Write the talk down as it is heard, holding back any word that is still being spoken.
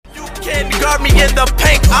Can't guard me in the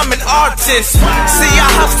paint, I'm an artist. See, I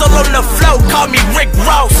hustle on the flow, call me Rick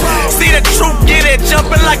Ross. See the truth, get it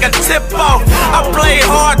jumping like a tip-off. I play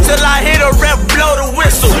hard till I hit a ref, blow the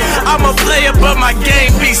whistle. I'm a player, but my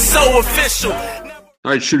game be so official.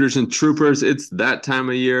 All right, shooters and troopers, it's that time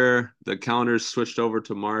of year. The calendar's switched over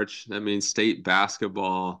to March. That means state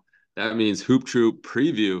basketball. That means Hoop Troop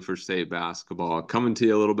preview for state basketball. Coming to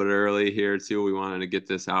you a little bit early here too. We wanted to get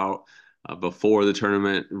this out before the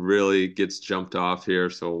tournament really gets jumped off here.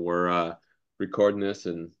 So we're recording this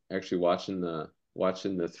and actually watching the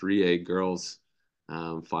 3A girls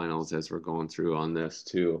finals as we're going through on this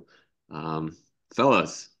too.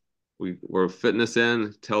 Fellas, we're fitting this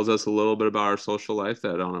in. Tells us a little bit about our social life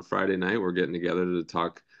that on a Friday night we're getting together to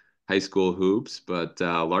talk high school hoops. But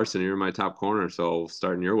Larson, you're in my top corner, so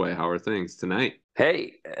starting your way, how are things tonight?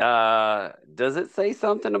 Hey, does it say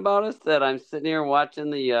something about us that I'm sitting here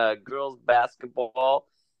watching the girls basketball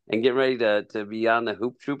and getting ready to be on the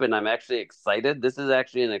Hoop Troop, and I'm actually excited? This is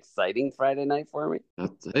actually an exciting Friday night for me.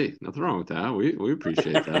 Hey, nothing wrong with that. We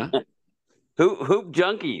appreciate that. Hoop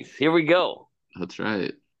junkies, here we go. That's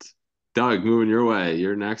right. Doug, moving your way.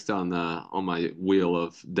 You're next on my wheel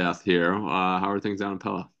of death here. How are things down in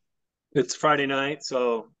Pella? It's Friday night,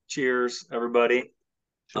 so cheers, everybody.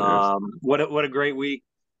 Cheers. What a great week.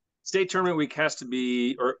 State tournament week has to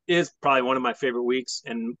be, or is probably one of my favorite weeks.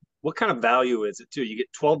 And what kind of value is it too? You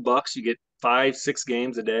get $12, you get 5-6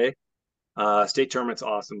 games a day. State tournament's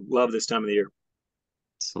awesome. Love this time of the year.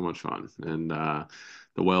 So much fun. And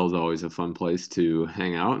the well is always a fun place to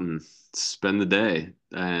hang out and spend the day.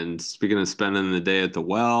 And speaking of spending the day at the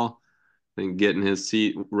well, I think getting his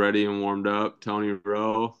seat ready and warmed up. Tony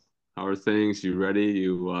Rowe, how are things? You ready?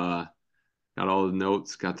 You got all the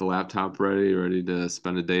notes, got the laptop ready to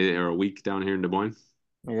spend a day or a week down here in Des Moines?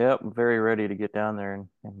 Yep, very ready to get down there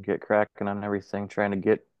and get cracking on everything, trying to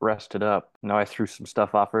get rested up. I know I threw some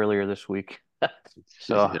stuff off earlier this week.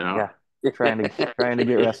 So yeah, trying to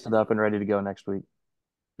get rested up and ready to go next week.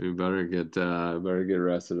 We better get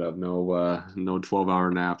rested up. No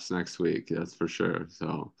 12-hour naps next week, that's for sure.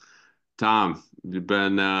 So Tom, you've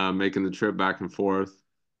been making the trip back and forth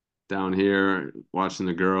down here, watching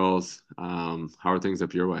the girls. How are things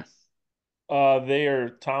up your way? They are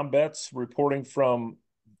Tom Betts reporting from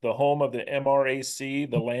the home of the MRAC,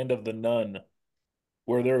 the land of the none,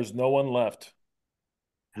 where there is no one left.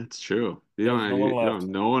 That's true. You don't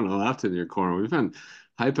no one left in your corner. We've been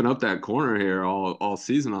hyping up that corner here all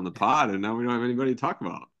season on the pod, and now we don't have anybody to talk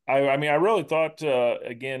about. I mean, I really thought,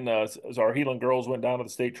 again, as our Heelan girls went down to the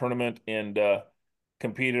state tournament and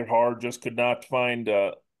competed hard, just could not find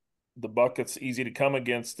the buckets easy to come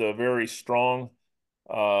against a very strong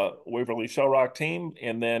Waverly Shell Rock team.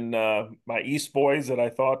 And then my East boys that I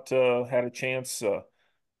thought had a chance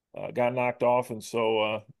got knocked off. And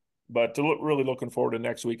so, but really looking forward to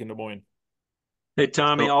next week in Des Moines. Hey,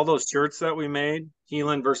 Tommy, all those shirts that we made,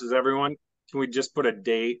 Heelan versus everyone, can we just put a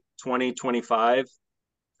date, 2025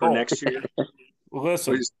 for next year?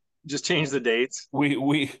 Listen, just change the dates.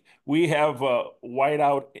 We have white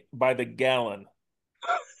out by the gallon.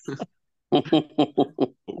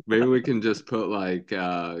 Maybe we can just put like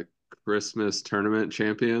Christmas tournament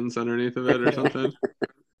champions underneath of it or something.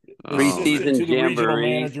 Preseason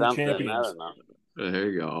jamboree, something. Champions. I don't know. There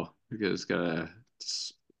you go. You just gotta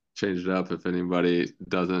change it up. If anybody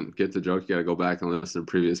doesn't get the joke, you gotta go back and listen to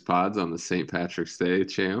previous pods on the St. Patrick's Day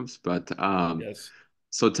champs. But yes.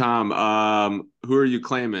 So Tom, who are you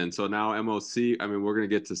claiming? So now MOC. I mean, we're gonna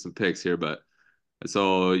get to some picks here, but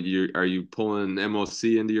so are you pulling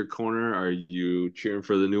MOC into your corner? Are you cheering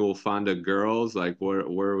for the Newell Fonda girls? Like where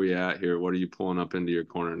are we at here? What are you pulling up into your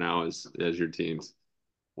corner now as your teams?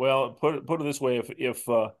 Well, put it this way: if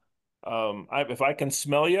I can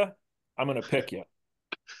smell you, I'm going to pick you.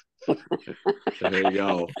 There you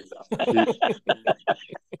go.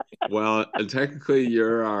 Well, and technically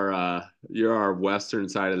you're our western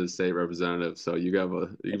side of the state representative, so you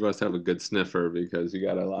must have a good sniffer because you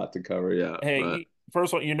got a lot to cover yet. Hey,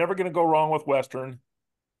 first of all, you're never going to go wrong with Western.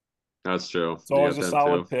 That's true. It's always a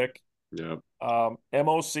solid pick. Yeah.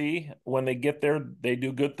 MOC, when they get there, they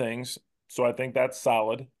do good things, so I think that's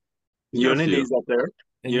solid. Unity's up there.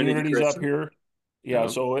 And Unity's up here. Yeah,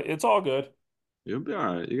 so it's all good. You'll be all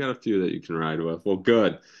right. You got a few that you can ride with. Well,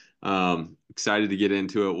 good. Excited to get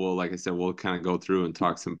into it. Well, like I said, we'll kind of go through and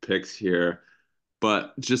talk some picks here.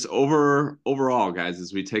 But just overall, guys,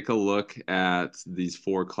 as we take a look at these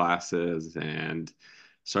four classes and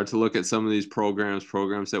start to look at some of these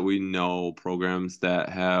programs that we know, programs that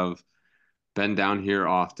have been down here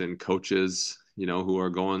often, coaches, who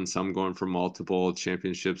are some going for multiple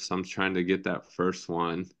championships, some trying to get that first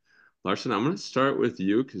one. Larson, I'm going to start with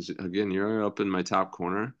you because, again, you're up in my top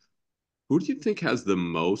corner. Who do you think has the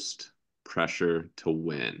most pressure to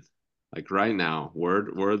win? Like right now,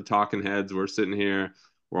 we're the talking heads. We're sitting here.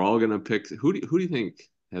 We're all going to pick. Who do you think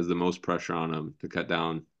has the most pressure on them to cut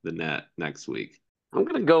down the net next week? I'm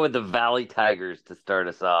going to go with the Valley Tigers to start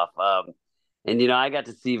us off. And, I got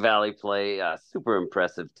to see Valley play a super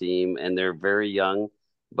impressive team, and they're very young.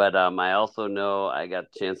 But I also know I got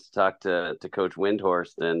a chance to talk to Coach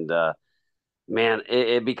Windhorst, and man,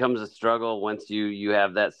 it becomes a struggle once you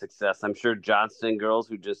have that success. I'm sure Johnston girls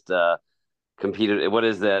who just competed. What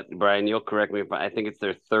is that, Brian? You'll correct me if I think it's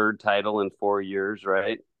their third title in 4 years,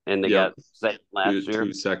 right? And they got second last year.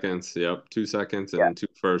 2 seconds. Yep, 2 seconds and 2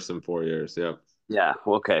 firsts in 4 years. Yep. Yeah.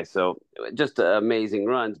 Okay. So just amazing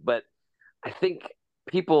runs, but I think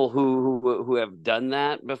people who have done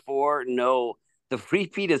that before know the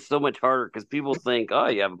repeat is so much harder because people think, oh,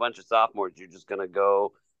 you have a bunch of sophomores, you're just going to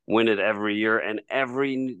go win it every year, and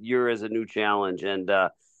every year is a new challenge. And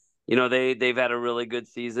they've had a really good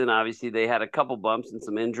season. Obviously, they had a couple bumps and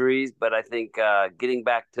some injuries, but I think getting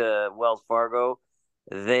back to Wells Fargo,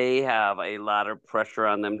 they have a lot of pressure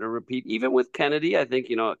on them to repeat. Even with Kennedy, I think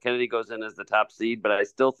Kennedy goes in as the top seed, but I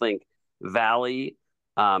still think Valley.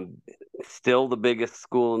 Still the biggest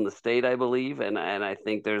school in the state, I believe, and I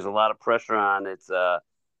think there's a lot of pressure on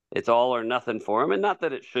it's all or nothing for them, and not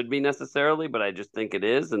that it should be necessarily, but I just think it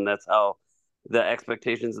is, and that's how the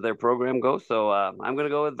expectations of their program go. So I'm going to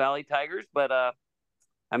go with Valley Tigers, but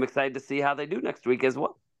I'm excited to see how they do next week as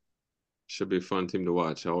well. Should be a fun team to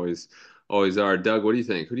watch. Always are. Doug, what do you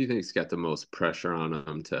think? Who do you think's got the most pressure on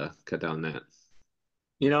them to cut down that?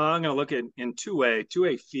 I'm going to look at in 2A.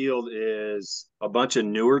 2A field is a bunch of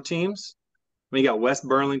newer teams. You got West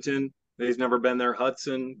Burlington. They've never been there.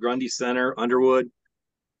 Hudson, Grundy Center, Underwood.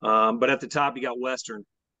 But at the top, you got Western.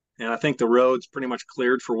 And I think the road's pretty much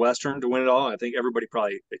cleared for Western to win it all. I think everybody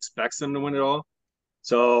probably expects them to win it all.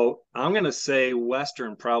 So I'm going to say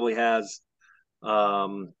Western probably has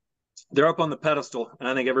they're up on the pedestal. And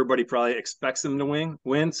I think everybody probably expects them to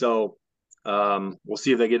win. So we'll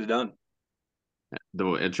see if they get it done.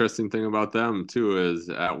 The interesting thing about them too is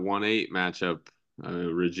at 1-8 matchup,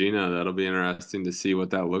 Regina. That'll be interesting to see what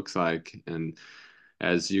that looks like. And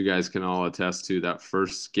as you guys can all attest to, that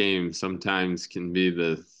first game sometimes can be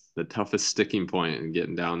the toughest sticking point in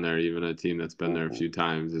getting down there. Even a team that's been there a few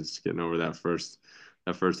times is getting over that first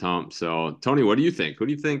hump. So Tony, what do you think? Who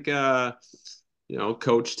do you think?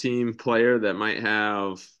 Coach, team, player that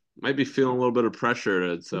might be feeling a little bit of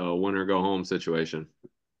pressure. It's a win or go home situation.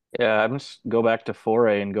 Yeah, I'm just go back to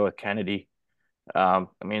 4A and go with Kennedy.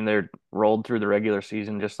 They're rolled through the regular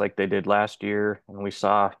season just like they did last year, and we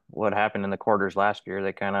saw what happened in the quarters last year.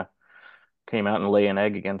 They kind of came out and lay an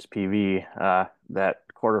egg against PV. That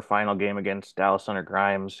quarterfinal game against Dallas under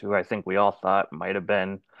Grimes, who I think we all thought might have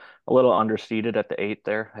been a little underseeded at the 8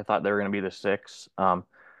 there. I thought they were going to be the 6.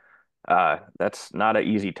 That's not an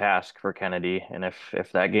easy task for Kennedy, and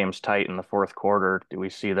if that game's tight in the fourth quarter, do we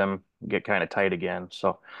see them get kind of tight again?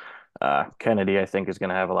 So Kennedy, I think, is going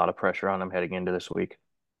to have a lot of pressure on them heading into this week.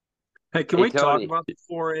 Hey, can we talk about the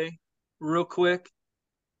 4A real quick?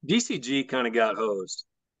 DCG kind of got hosed.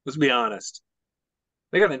 Let's be honest.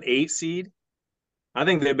 They got an 8 seed. I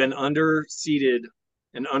think they've been underseeded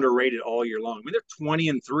and underrated all year long. They're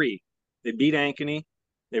 20-3. They beat Ankeny.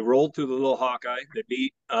 They rolled through the little Hawkeye. They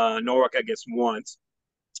beat Norwalk, I guess, once.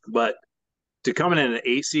 But to come in an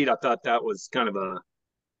 8 seed, I thought that was kind of a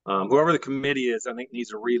whoever the committee is, I think needs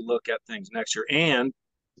to relook at things next year. And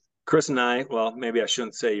Chris and I, well, maybe I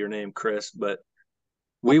shouldn't say your name, Chris, but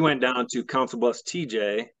we went down to Council Bluffs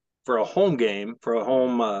TJ for a home game,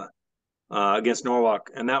 against Norwalk.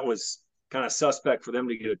 And that was kind of suspect for them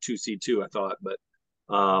to get a 2 seed too, I thought. But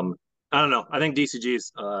I don't know. I think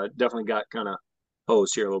DCG's definitely got kind of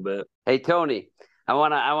hosed here a little bit. Hey, Tony, I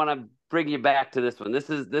want to bring you back to this one. This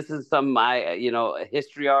is some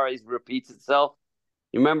history always repeats itself.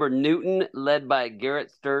 You remember Newton, led by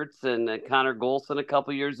Garrett Sturtz and Connor Golson a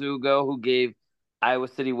couple years ago, who gave Iowa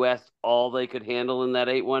City West all they could handle in that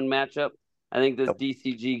 8-1 matchup? I think this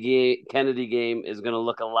DCG Kennedy game is going to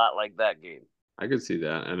look a lot like that game. I could see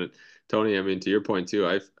that. And Tony, to your point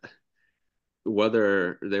too,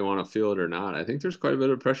 whether they want to feel it or not, I think there's quite a bit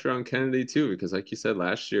of pressure on Kennedy too, because like you said,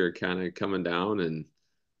 last year kind of coming down and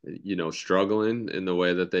struggling in the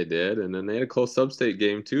way that they did. And then they had a close sub-state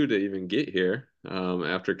game too to even get here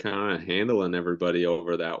after kind of handling everybody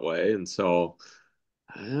over that way. And so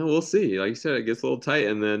we'll see. Like you said, it gets a little tight.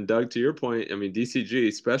 And then Doug, to your point, DCG,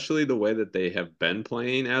 especially the way that they have been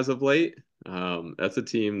playing as of late, that's a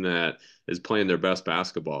team that is playing their best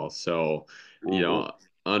basketball. So,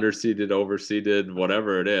 underseeded, overseeded,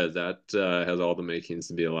 whatever it is, that has all the makings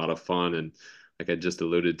to be a lot of fun. And like I just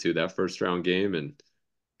alluded to, that first round game and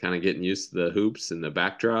kind of getting used to the hoops and the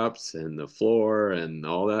backdrops and the floor and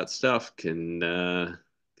all that stuff can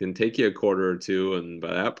take you a quarter or two. And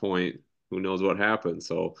by that point, who knows what happens.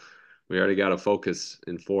 So we already got a focus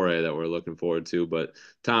in 4A that we're looking forward to. But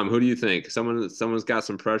Tom, who do you think? Someone's got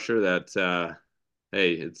some pressure that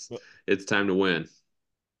hey, it's time to win.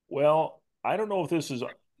 Well, I don't know if this is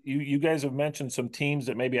you guys have mentioned some teams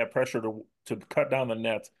that maybe have pressure to cut down the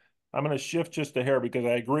nets. I'm going to shift just a hair because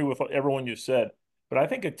I agree with everyone you said. But I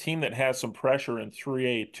think a team that has some pressure in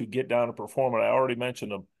 3A to get down and perform, and I already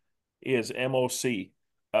mentioned them, is MOC.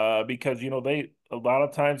 Because they a lot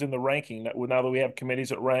of times in the ranking now that we have committees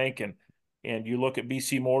that rank and you look at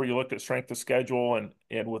BC Moore, you look at strength of schedule, and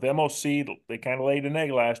with MOC they kind of laid an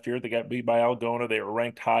egg last year. They got beat by Algona. They were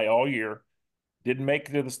ranked high all year. Didn't make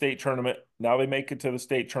it to the state tournament. Now they make it to the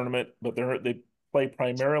state tournament, but they play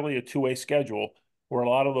primarily a 2A schedule, where a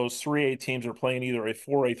lot of those 3A teams are playing either a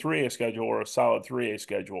 4A, 3A schedule or a solid 3A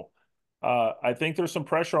schedule. I think there's some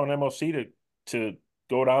pressure on MOC to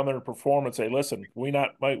go down there and perform and say, listen, we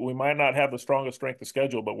might not have the strongest strength of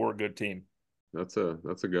schedule, but we're a good team. That's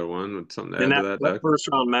a good one. Something to add to that first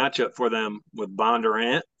round matchup for them with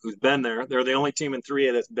Bondurant, who's been there. They're the only team in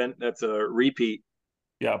 3A that's a repeat.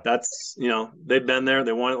 Yeah. That's, they've been there.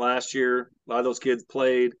 They won it last year. A lot of those kids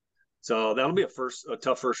played. So that'll be a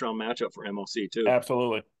tough first round matchup for MOC too.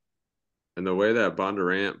 Absolutely. And the way that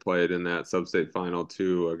Bondurant played in that sub-state final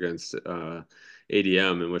too against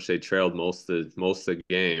ADM, in which they trailed most of the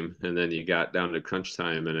game, and then you got down to crunch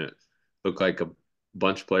time, and it looked like a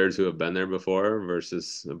bunch of players who have been there before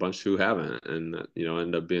versus a bunch who haven't, and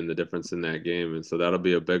end up being the difference in that game. And so that'll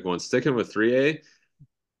be a big one. Sticking with 3A,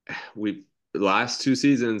 we last 2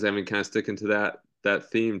 seasons, I mean, kind of sticking to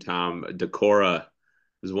that theme, Tom, Decorah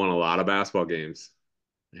has won a lot of basketball games.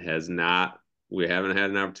 We haven't had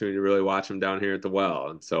an opportunity to really watch them down here at the Well.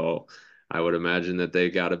 And so I would imagine that they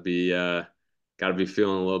got to be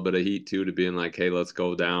feeling a little bit of heat too, to being like, hey, let's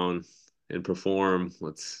go down and perform.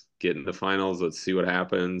 Let's get in the finals. Let's see what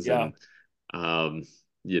happens. Yeah. And,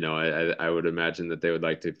 I would imagine that they would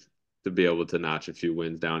like to be able to notch a few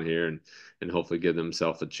wins down here and hopefully give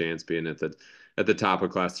themselves a chance being at the top of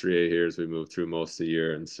Class 3A here as we move through most of the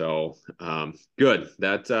year. And so good.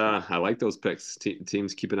 I like those picks.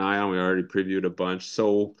 Teams keep an eye on. We already previewed a bunch.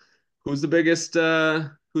 So who's the biggest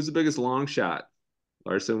long shot?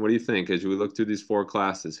 Larson, what do you think as we look through these 4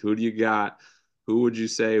 classes? Who do you got? Who would you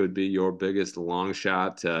say would be your biggest long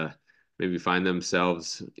shot to maybe find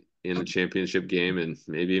themselves in a championship game and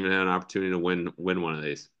maybe even have an opportunity to win one of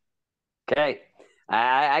these? Okay,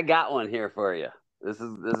 I got one here for you. This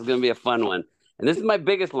is going to be a fun one, and this is my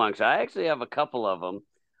biggest long shot. I actually have a couple of them,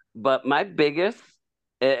 but my biggest.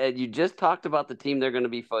 You just talked about the team they're going to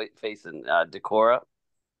be facing, Decorah,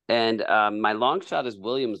 and my long shot is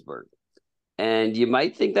Williamsburg. And you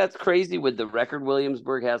might think that's crazy with the record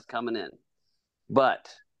Williamsburg has coming in, but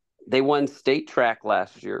they won state track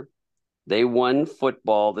last year. They won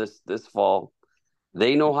football this fall.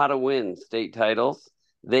 They know how to win state titles.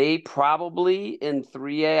 They probably in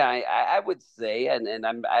 3A, I would say, and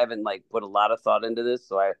I haven't put a lot of thought into this,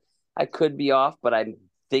 so I could be off, but I'm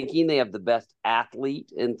thinking they have the best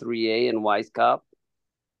athlete in 3A in Weisskopf.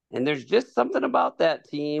 And there's just something about that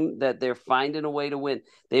team that they're finding a way to win.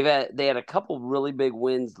 They had a couple really big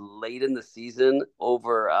wins late in the season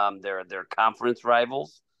over their conference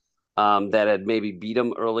rivals that had maybe beat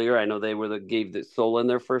them earlier. I know they gave the Solon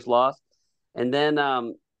their first loss, and then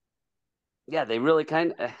they really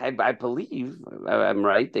I believe I'm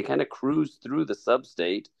right. They kind of cruised through the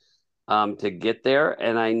sub-state to get there,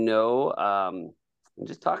 and I know I'm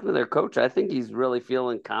just talking to their coach. I think he's really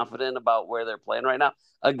feeling confident about where they're playing right now.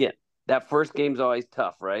 Again, that first game's always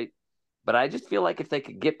tough, right? But I just feel like if they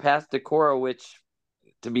could get past Decorah, which,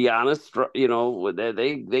 to be honest,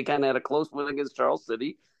 they kind of had a close win against Charles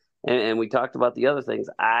City, and we talked about the other things.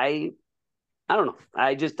 I don't know.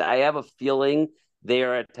 I have a feeling they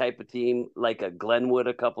are a type of team like a Glenwood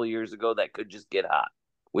a couple of years ago that could just get hot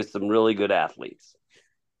with some really good athletes.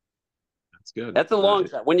 That's good. That's a long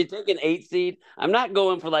shot. When you take an 8 seed, I'm not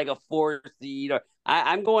going for a 4 seed, or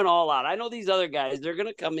I'm going all out. I know these other guys, they're going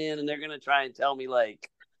to come in and they're going to try and tell me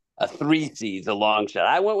a 3 seed's a long shot.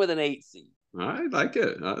 I went with an 8 seed. I like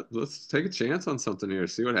it. Let's take a chance on something here.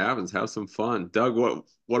 See what happens. Have some fun. Doug,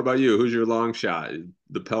 what about you? Who's your long shot?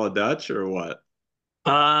 The Pella Dutch or what?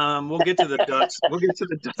 We'll get to the Dutch. We'll get to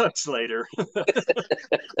the Dutch later.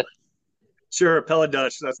 Sure, Pella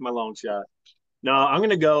Dutch. That's my long shot. No, I'm going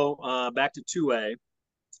to go back to 2A,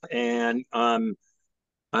 and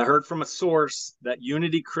I heard from a source that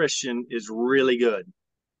Unity Christian is really good.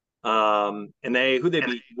 And they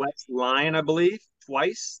beat West Lion, I believe,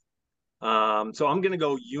 twice. So I'm going to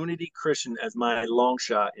go Unity Christian as my long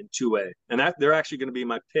shot in 2A, and that they're actually going to be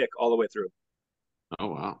my pick all the way through. Oh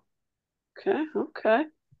wow. Okay.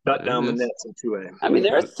 Cut down the nets in 2A. I mean,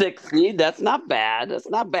 they're a 6 seed. That's not bad. It's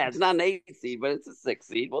not an 8 seed, but it's a 6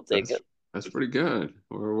 seed. We'll take it. That's pretty good.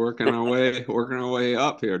 We're working our way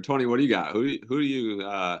up here. Tony, what do you got? Who do you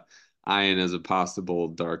eyeing as a possible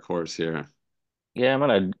dark horse here? Yeah, I'm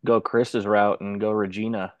gonna go Chris's route and go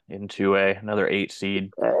Regina in 2A, another 8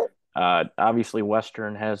 seed. Obviously,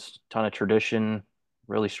 Western has a ton of tradition,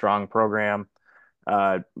 really strong program,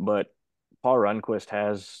 but Paul Runquist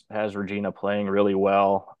has Regina playing really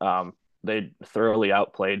well. They thoroughly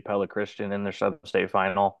outplayed Pella Christian in their sub-state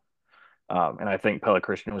final. And I think Pella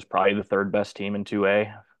Christian was probably the third best team in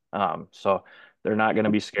 2A. So they're not going to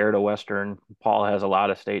be scared of Western. Paul has a lot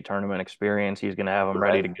of state tournament experience. He's going to have them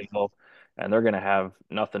ready to go, and they're going to have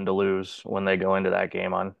nothing to lose when they go into that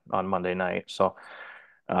game on Monday night. So,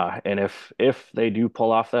 and if they do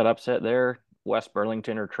pull off that upset there, West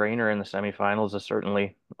Burlington or Trainer in the semifinals is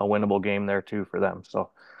certainly a winnable game there too for them.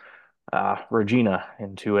 So, Regina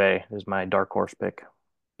in 2A is my dark horse pick.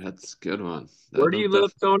 That's a good one. Where do you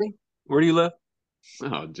live, Tony? Where do you live?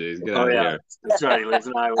 Oh, geez, get out of here. That's right. He lives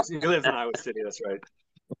in Iowa. He lives in Iowa City. That's right.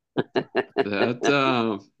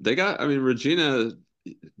 Regina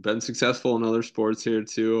been successful in other sports here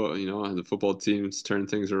too. You know, the football teams turn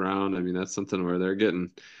things around. I mean, that's something where they're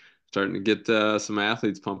starting to get some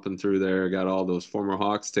athletes pumping through there. Got all those former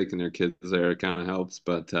Hawks taking their kids there. It kind of helps,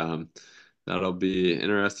 but that'll be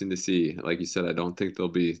interesting to see. Like you said, I don't think they'll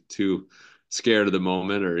be too scared of the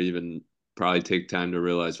moment or even probably take time to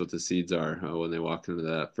realize what the seeds are when they walk into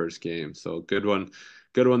that first game. So good one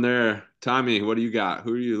there. Tommy, what do you got?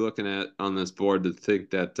 Who are you looking at on this board to think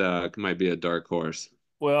that might be a dark horse?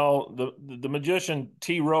 Well, the magician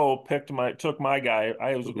T. Rowe took my guy.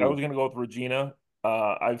 I was going to go with Regina.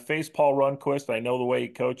 I faced Paul Runquist. I know the way he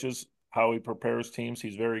coaches, how he prepares teams.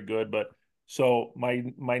 He's very good. But so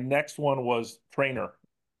my next one was Trainer.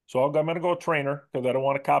 So I'm going to go Trainer because I don't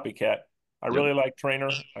want a copycat. I really like Trainer.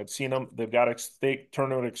 I've seen them. They've got a state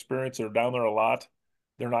tournament experience. They're down there a lot.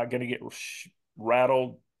 They're not going to get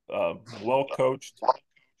rattled. Well coached.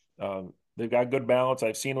 They've got good balance.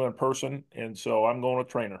 I've seen them in person, and so I'm going with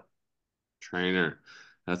Trainer. Trainer,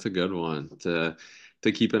 that's a good one to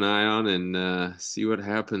keep an eye on and see what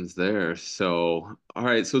happens there. So, all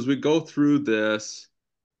right. So as we go through this,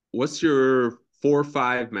 what's your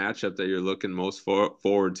 4-5 matchup that you're looking most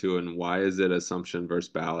forward to, and why is it Assumption versus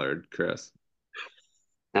Ballard, Chris?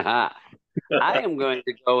 I am going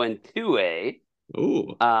to go in 2A.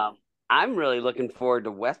 Ooh. I'm really looking forward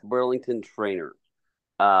to West Burlington Trainer.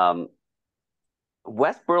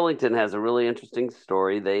 West Burlington has a really interesting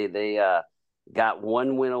story. They got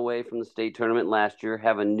one win away from the state tournament last year,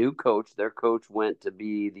 have a new coach. Their coach went to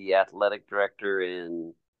be the athletic director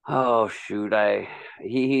in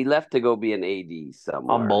he left to go be an AD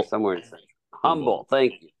somewhere in Humboldt.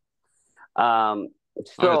 Thank you.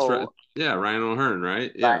 That's right. Yeah, Ryan O'Hearn,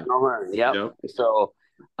 right? Yeah. Ryan O'Hearn, yep. So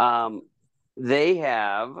they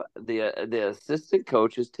have the assistant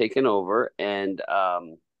coach has taken over, and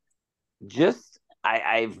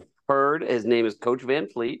I've heard his name is Coach Van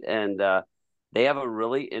Fleet, and they have a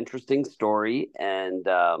really interesting story, and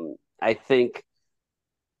I think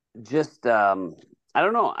I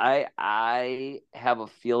don't know. I have a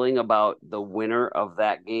feeling about the winner of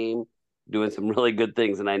that game doing some really good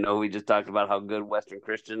things. And I know we just talked about how good Western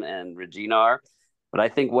Christian and Regina are, but I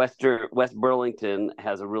think West Burlington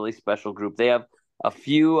has a really special group. They have a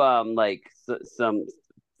few some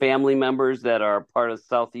family members that are part of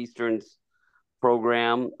Southeastern's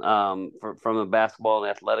program from a basketball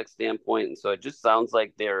and athletic standpoint. And so it just sounds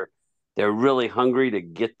like they're really hungry to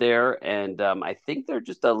get there, and I think they're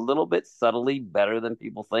just a little bit subtly better than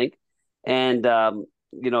people think. And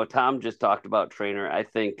Tom just talked about Trainer. I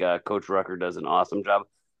think Coach Rucker does an awesome job.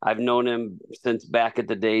 I've known him since back at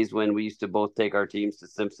the days when we used to both take our teams to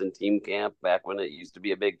Simpson Team Camp, back when it used to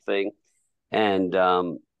be a big thing, and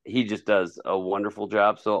he just does a wonderful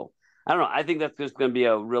job. So I don't know. I think that's just going to be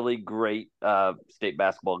a really great state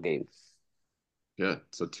basketball game. Good.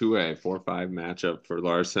 So 2A, 4-5 matchup for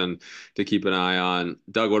Larson to keep an eye on.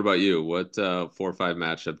 Doug, what about you? What 4-5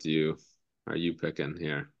 matchup are you picking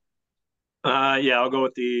here? I'll go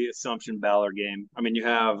with the Assumption Ballard game. I mean, you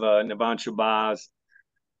have Navan Shabazz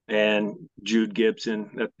and Jude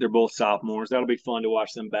Gibson. They're both sophomores. That'll be fun to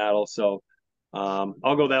watch them battle. So I'll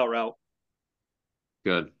go that route.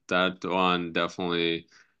 Good. That one definitely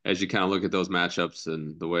as you kind of look at those matchups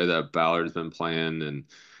and the way that Ballard's been playing and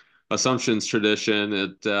Assumption's tradition,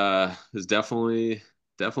 it is definitely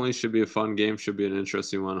should be a fun game, should be an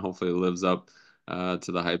interesting one. Hopefully it lives up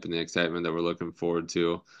to the hype and the excitement that we're looking forward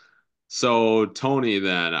to. So Tony,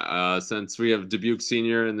 then, since we have Dubuque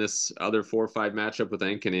Senior in this other 4-5 matchup with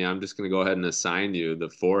Ankeny, I'm just going to go ahead and assign you the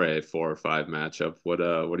 4A 4-5 matchup. What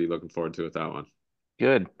are you looking forward to with that one?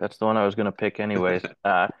 Good. That's the one I was going to pick anyways.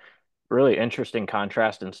 Really interesting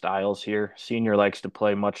contrast in styles here. Senior likes to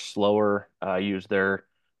play much slower, use their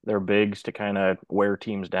bigs to kind of wear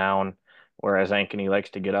teams down, whereas Ankeny likes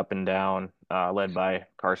to get up and down, led by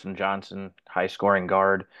Carson Johnson, high scoring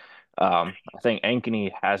guard. I think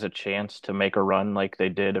Ankeny has a chance to make a run like they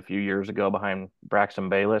did a few years ago behind Braxton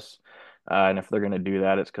Bayless. And if they're going to do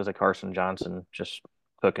that, it's because of Carson Johnson just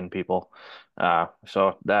cooking people.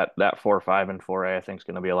 So that 4-5 and 4A I think is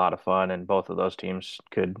going to be a lot of fun, and both of those teams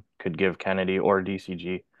could give Kennedy or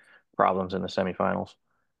DCG problems in the semifinals.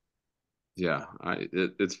 Yeah,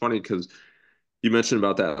 it's funny because you mentioned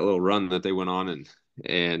about that little run that they went on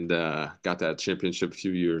and got that championship a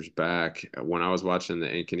few years back. When I was watching the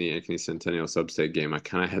Ankeny Centennial Sub-State game, I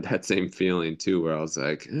kind of had that same feeling too, where I was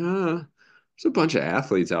like, there's a bunch of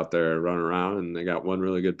athletes out there running around, and they got one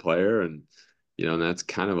really good player, and and that's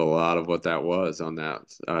kind of a lot of what that was on that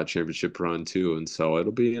championship run too. And so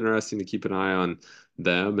it'll be interesting to keep an eye on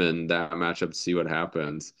them and that matchup to see what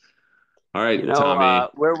happens. All right, Tommy.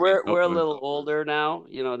 We're a little older now,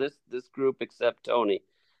 this group except Tony.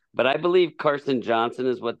 But I believe Carson Johnson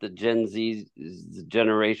is what the Gen Z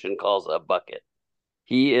generation calls a bucket.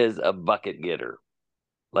 He is a bucket getter.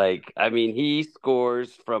 He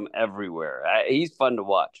scores from everywhere. He's fun to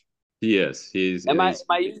watch. He is. Am I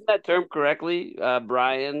using that term correctly,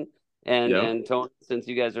 Brian and Tony, since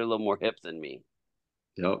you guys are a little more hip than me?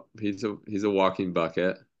 Yep. He's a walking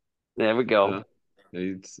bucket. There we go.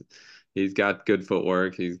 He's got good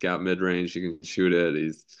footwork. He's got mid-range. He can shoot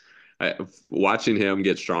it. Watching him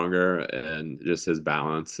get stronger and just his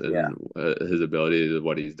balance and his ability to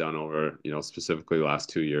what he's done over, specifically the last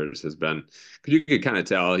 2 years has been, because you could kind of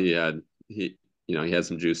tell he had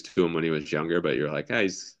some juice to him when he was younger, but you're like, hey,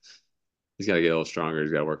 he's got to get a little stronger.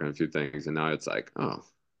 He's got to work on a few things. And now it's like, oh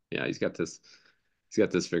yeah, he's got this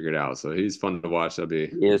figured out. So he's fun to watch. That'll be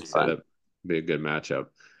a good matchup.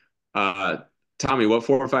 Tommy, what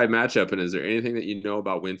 4-5 matchup, and is there anything that you know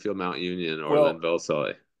about Winfield Mount Union or Linville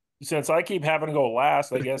Sully? Since I keep having to go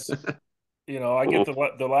last, I guess, I get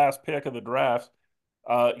the last pick of the draft.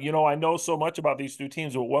 I know so much about these two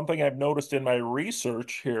teams, but one thing I've noticed in my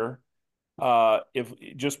research here, if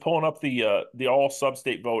just pulling up the all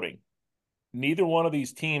sub-state voting, neither one of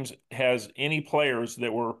these teams has any players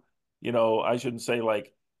that were, I shouldn't say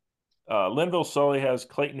like Linville Sully has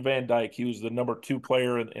Clayton Van Dyke. He was the number 2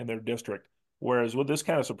 player in their district. Whereas what this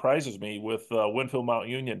kind of surprises me with Winfield Mount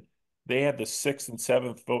Union, they had the 6th and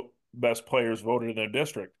 7th best players voted in their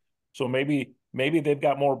district. So maybe they've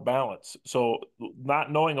got more balance. So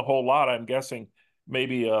not knowing a whole lot, I'm guessing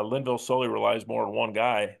maybe Linville Sully relies more on one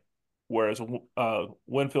guy, whereas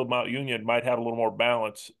Winfield Mount Union might have a little more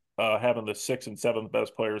balance, having the 6th and 7th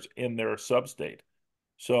best players in their sub-state.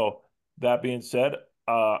 So that being said,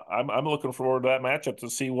 I'm looking forward to that matchup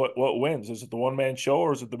to see what wins. Is it the one-man show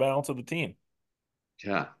or is it the balance of the team?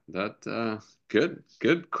 Yeah, that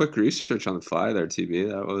good quick research on the fly there, TB.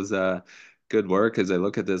 That was good work as I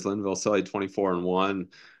look at this. Linville Sully 24-1,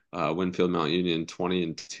 Winfield Mount Union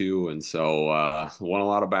 20-2, and so won a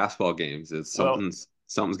lot of basketball games. It's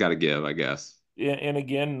something's got to give, I guess. And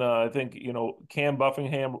again, I think Cam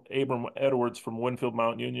Buffingham, Abram Edwards from Winfield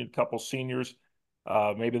Mount Union, a couple seniors.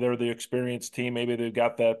 Maybe they're the experienced team. Maybe they've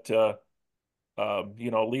got that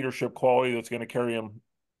leadership quality that's going to carry them.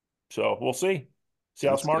 So we'll see. See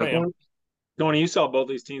how smart I am. Tony, you saw both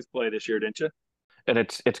these teams play this year, didn't you? And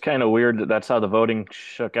it's kind of weird that's how the voting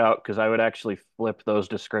shook out, because I would actually flip those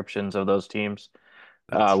descriptions of those teams.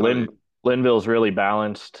 Linville's really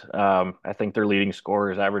balanced. I think their leading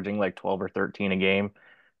scorer is averaging like 12 or 13 a game.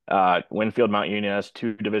 Winfield Mount Union has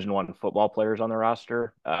 2 Division I football players on their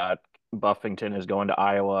roster. Buffington is going to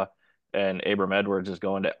Iowa, and Abram Edwards is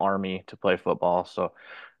going to Army to play football. So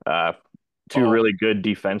 2 really good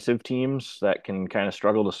defensive teams that can kind of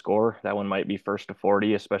struggle to score. That one might be first to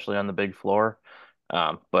 40, especially on the big floor.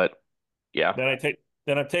 But yeah. Then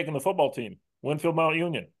I'm taking the football team, Winfield Mount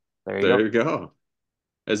Union. There you go.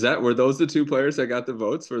 Were those the 2 players that got the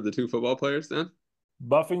votes for the 2 football players then?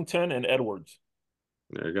 Buffington and Edwards.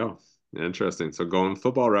 There you go. Interesting. So going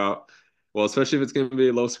football route. Well, especially if it's going to be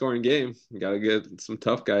a low-scoring game, you got to get some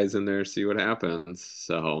tough guys in there, see what happens.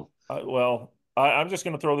 So, I'm just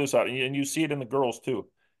going to throw this out, and you see it in the girls too.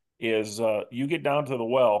 is you get down to the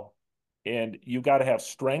well and you got to have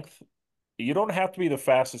strength. You don't have to be the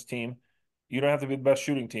fastest team. You don't have to be the best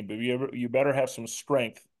shooting team, but you better have some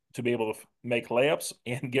strength to be able to make layups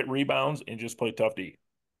and get rebounds and just play tough D.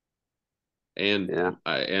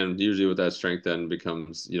 And usually with that strength then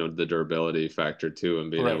becomes, the durability factor too,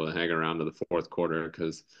 and being able to hang around to the fourth quarter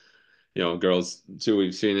because, girls too,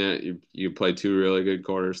 we've seen it. You play 2 really good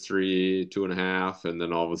quarters, 3, 2.5, and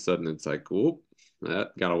then all of a sudden it's like, whoop, that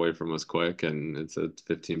got away from us quick, and it's a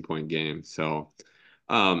 15-point game. So,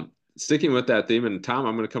 sticking with that theme, and Tom,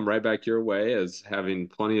 I'm going to come right back your way as having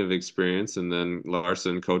plenty of experience, and then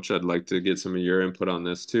Larson, Coach, I'd like to get some of your input on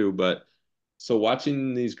this too, but. So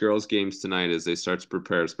watching these girls' games tonight as they start to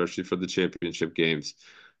prepare, especially for the championship games,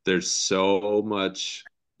 there's so much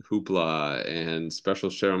hoopla and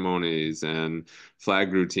special ceremonies and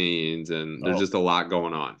flag routines, and there's just a lot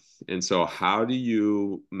going on. And so how do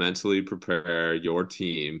you mentally prepare your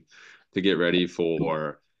team to get ready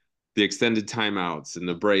for the extended timeouts and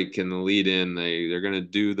the break and the lead in? They're going to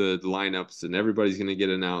do the lineups and everybody's going to get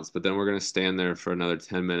announced, but then we're going to stand there for another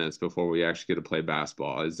 10 minutes before we actually get to play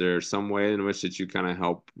basketball. Is there some way in which that you kind of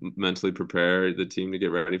help mentally prepare the team to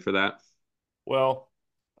get ready for that? Well,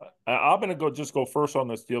 I'm going to go first on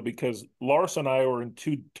this deal because Lars and I were in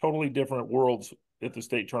 2 totally different worlds at the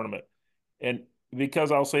state tournament. And because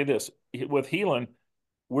I'll say this, with Heelan,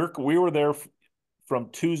 we were there from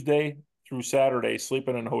Tuesday through Saturday,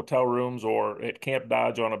 sleeping in hotel rooms or at Camp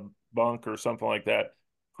Dodge on a bunk or something like that.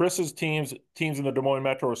 Chris's teams in the Des Moines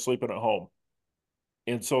Metro are sleeping at home.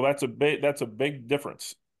 And so that's a big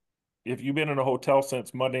difference. If you've been in a hotel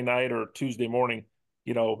since Monday night or Tuesday morning,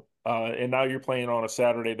 and now you're playing on a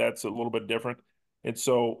Saturday, that's a little bit different. And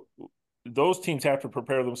so those teams have to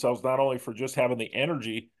prepare themselves not only for just having the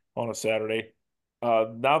energy on a Saturday,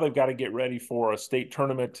 now they've got to get ready for a state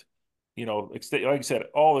tournament, like I said,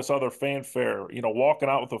 all this other fanfare, walking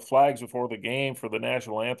out with the flags before the game for the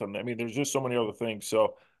national anthem. I mean, there's just so many other things.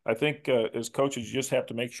 So I think as coaches, you just have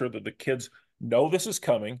to make sure that the kids know this is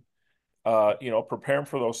coming, prepare them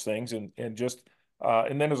for those things and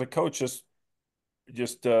then as a coach,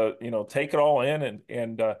 just take it all in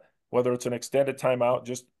and whether it's an extended timeout,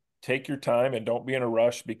 just take your time and don't be in a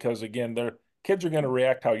rush because again, their kids are going to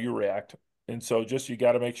react how you react. And so you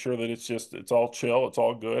got to make sure that it's all chill. It's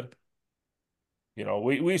all good.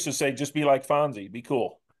 We used to say, just be like Fonzie, be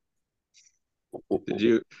cool.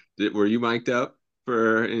 Were you mic'd up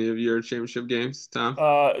for any of your championship games, Tom?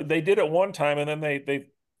 They did it one time, and then they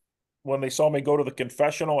when they saw me go to the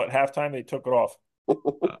confessional at halftime, they took it off.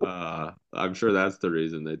 I'm sure that's the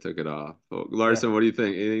reason they took it off. Well, Larson, what do you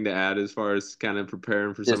think? Anything to add as far as kind of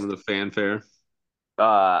preparing for some of the fanfare?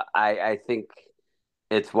 I think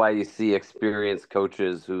it's why you see experienced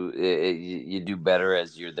coaches who you do better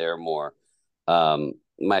as you're there more.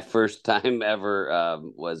 My first time ever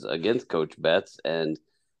was against Coach Betts, and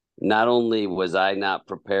not only was I not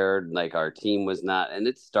prepared, like our team was not, and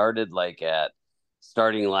it started like at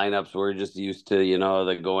starting lineups. We're just used to,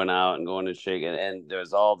 the going out and going and shaking, and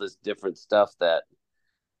there's all this different stuff that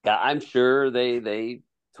I'm sure they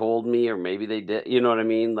told me, or maybe they did, you know what I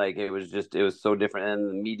mean? Like it was so different. And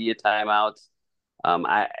the media timeouts,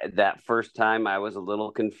 that first time I was a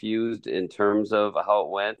little confused in terms of how it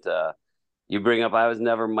went. You bring up I was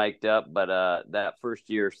never mic'd up, but that first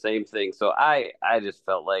year, same thing. So I just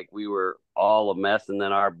felt like we were all a mess. And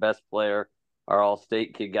then our best player, our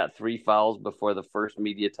all-state kid, got 3 fouls before the first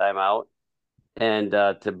media timeout. And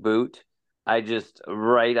to boot, I just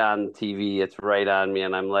right on TV, it's right on me.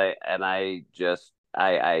 And I'm like, and I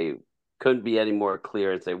couldn't be any more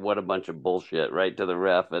clear and say, what a bunch of bullshit, right to the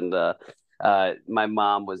ref. And my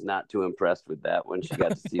mom was not too impressed with that when she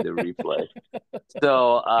got to see the replay.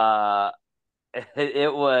 So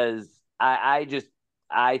it was, I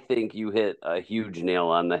think you hit a huge nail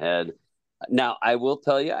on the head. Now, I will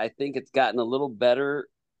tell you, I think it's gotten a little better.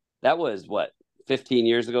 That was 15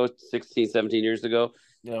 years ago, 16, 17 years ago.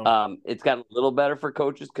 Yeah. It's gotten a little better for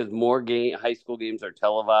coaches because more high school games are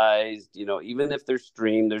televised. Even if they're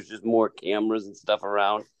streamed, there's just more cameras and stuff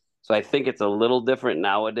around. So I think it's a little different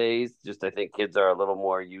nowadays. I think kids are a little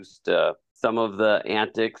more used to some of the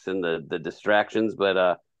antics and the distractions.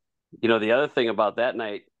 But, the other thing about that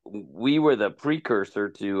night, we were the precursor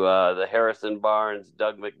to the Harrison Barnes,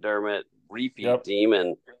 Doug McDermott repeat team.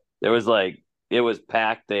 And there was it was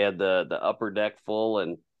packed. They had the upper deck full,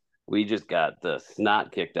 and we just got the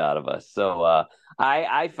snot kicked out of us. So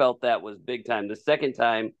I felt that was big time. The second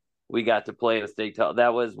time we got to play in a state,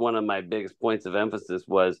 that was one of my biggest points of emphasis,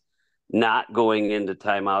 was not going into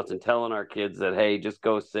timeouts and telling our kids that, hey, just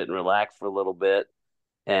go sit and relax for a little bit.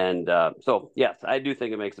 And so, yes, I do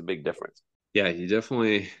think it makes a big difference. Yeah, it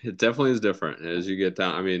definitely is different as you get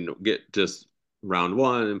down. I mean, get just round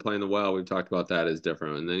one and playing the well, we've talked about that is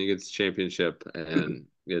different. And then you get to championship and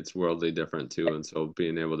it's worldly different too. And so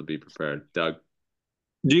being able to be prepared. Doug.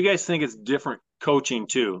 Do you guys think it's different coaching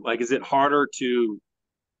too? Like, is it harder to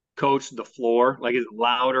coach the floor? Like, is it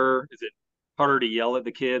louder? Is it harder to yell at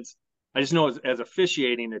the kids? I just know as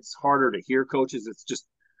officiating, it's harder to hear coaches. It's just,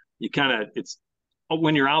 you kind of, it's,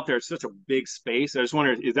 when you're out there, it's such a big space. I just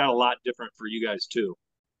wonder, is that a lot different for you guys too?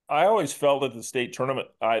 I always felt at the state tournament,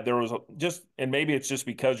 there was just, and maybe it's just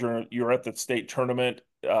because you're at the state tournament,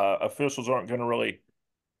 officials aren't going to really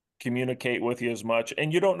communicate with you as much,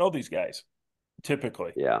 and you don't know these guys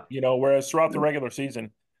typically. Yeah. Whereas throughout the regular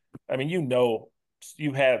season, I mean,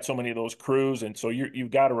 you've had so many of those crews, and so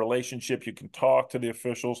you've got a relationship. You can talk to the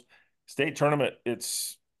officials. State tournament,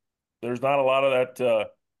 there's not a lot of that.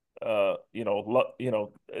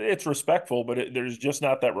 It's respectful, but there's just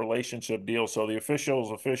not that relationship deal. So the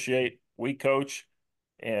officials officiate, we coach,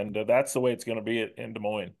 and that's the way it's going to be in Des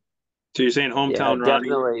Moines. So you're saying hometown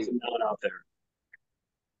Ronnie is not out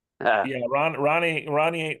there? Yeah,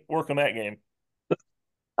 Ronnie ain't working that game.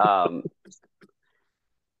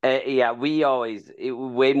 Yeah, we always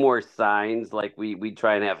way more signs. Like we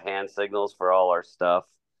try and have hand signals for all our stuff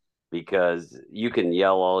because you can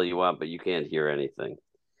yell all you want, but you can't hear anything.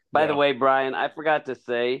 By the way, Brian, I forgot to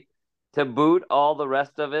say, to boot all the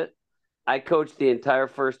rest of it, I coached the entire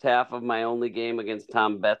first half of my only game against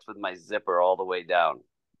Tom Betts with my zipper all the way down.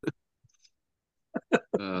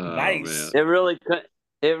 Nice. Man.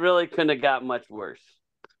 It really couldn't have got much worse.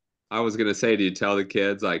 I was gonna say, do you tell the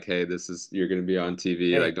kids like, hey, you're gonna be on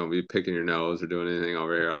TV, like don't be picking your nose or doing anything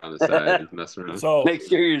over here on the side, messing around. So make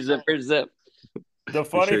sure your zipper's zipped. The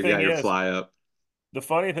funny thing is, fly up. The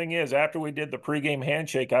funny thing is, after we did the pregame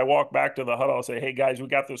handshake, I walked back to the huddle and say, "Hey guys, we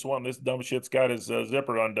got this one. This dumb shit's got his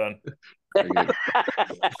zipper undone."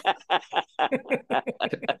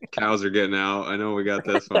 Cows are getting out. I know we got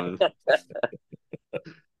this one.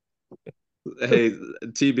 Hey,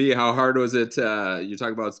 TB, how hard was it? You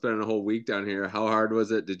talk about spending a whole week down here. How hard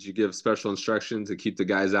was it? Did you give special instructions to keep the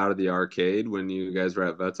guys out of the arcade when you guys were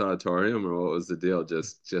at Vets Auditorium, or what was the deal?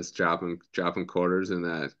 Just dropping quarters in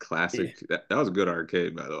that classic. That was a good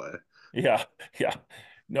arcade, by the way. Yeah.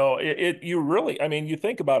 No, you really. I mean, you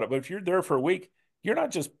think about it, but if you're there for a week, you're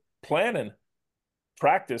not just planning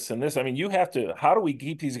practice and this. I mean, you have to. How do we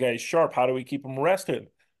keep these guys sharp? How do we keep them rested?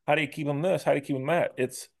 How do you keep them this? How do you keep them that?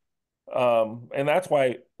 And that's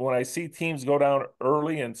why when I see teams go down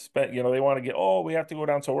early and spend, they want to we have to go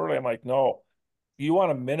down so early. I'm like, no, you want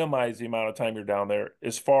to minimize the amount of time you're down there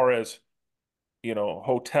as far as,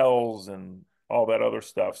 hotels and all that other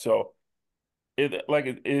stuff. So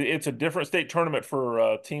it's a different state tournament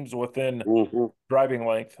for teams within driving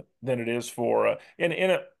length than it is for,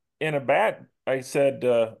 in a bad, I said,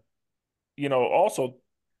 also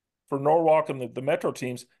for Norwalk and the Metro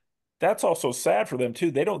teams, that's also sad for them too.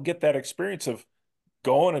 They don't get that experience of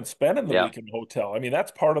going and spending the week in the hotel. I mean,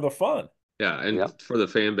 that's part of the fun. Yeah, and for the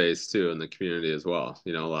fan base too, and the community as well.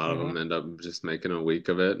 A lot of them end up just making a week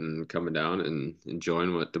of it and coming down and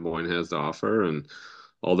enjoying what Des Moines has to offer and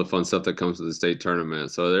all the fun stuff that comes with the state tournament.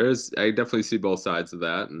 So I definitely see both sides of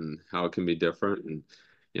that and how it can be different. And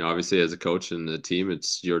obviously as a coach and the team,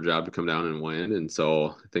 it's your job to come down and win. And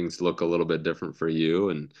so things look a little bit different for you.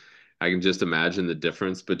 And I can just imagine the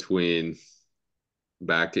difference between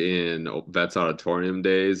back in Vets Auditorium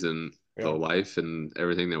days and the life and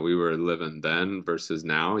everything that we were living then versus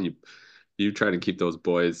now. You try to keep those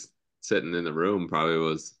boys sitting in the room probably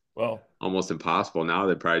was almost impossible. Now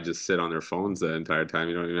they probably just sit on their phones the entire time.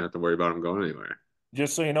 You don't even have to worry about them going anywhere.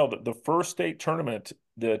 Just so you know, the first state tournament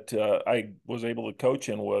that I was able to coach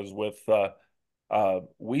in was with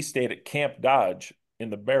we stayed at Camp Dodge in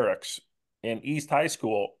the barracks, and East High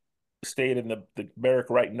School stayed in the barrack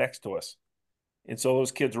right next to us. And so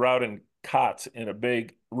those kids were out in cots in a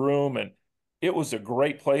big room, and it was a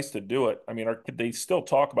great place to do it. I mean, they still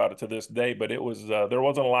talk about it to this day, but it was there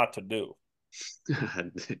wasn't a lot to do.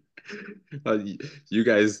 You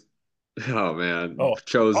guys, oh man,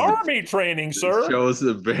 chose Army training, sir. Chose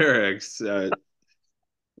the barracks.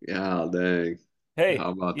 Yeah, dang. Hey, how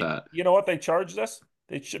about that? You know what they charged us?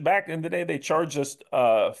 Back in the day, they charged us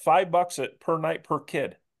 $5 per night per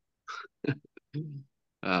kid.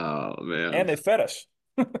 Oh man! And they fed us.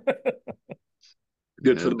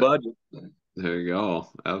 Good for the budget. There you go.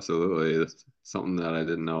 Absolutely, that's something that I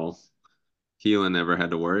didn't know. Heelan never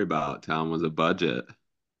had to worry about. Town was a budget.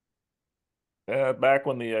 Back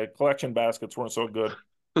when the collection baskets weren't so good.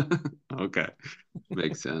 Okay,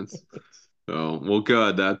 makes sense. Oh, well,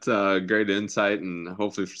 good. That's great insight, and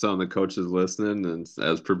hopefully for some of the coaches listening and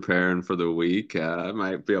as preparing for the week, I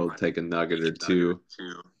might be able to take a nugget or two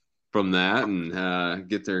from that and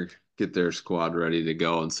get their squad ready to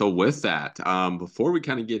go. And so with that, before we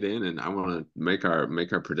kind of get in, and I want to make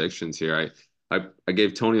our predictions here. I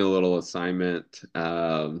gave Tony a little assignment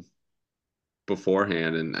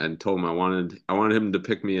beforehand and told him I wanted him to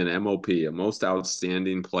pick me an MOP, a most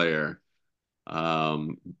outstanding player.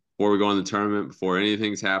 Before we go in the tournament, before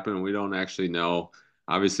anything's happened, we don't actually know.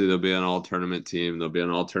 Obviously, there'll be an all tournament team. There'll be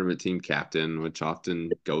an all tournament team captain, which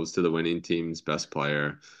often goes to the winning team's best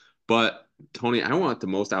player. But Tony, I want the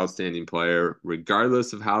most outstanding player,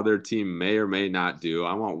 regardless of how their team may or may not do.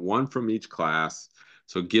 I want one from each class.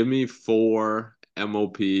 So give me 4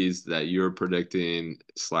 MOPs that you're predicting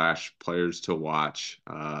 / players to watch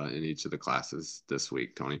in each of the classes this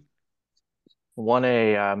week, Tony.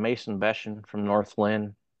 1A, Mason Beshin from North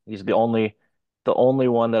Lynn. He's the only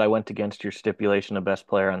one that I went against your stipulation of best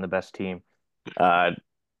player on the best team.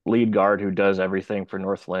 Lead guard who does everything for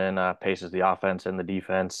North Lynn, paces the offense and the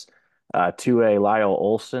defense. 2A, Lyle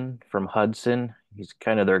Olson from Hudson. He's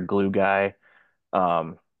kind of their glue guy.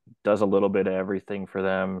 Does a little bit of everything for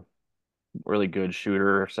them. Really good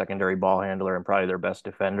shooter, secondary ball handler, and probably their best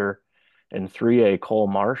defender. And 3A, Cole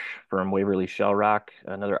Marsh from Waverly Shell Rock,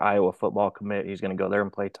 another Iowa football commit. He's going to go there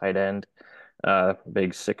and play tight end.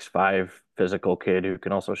 Big 6'5" physical kid who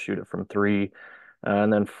can also shoot it from 3.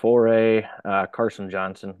 And then 4A, Carson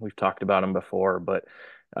Johnson. We've talked about him before, but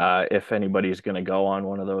if anybody's going to go on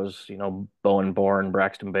one of those, Bowen Bourne,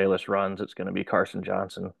 Braxton Bayless runs, it's going to be Carson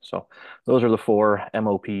Johnson. So those are the 4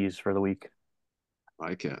 MOPs for the week. I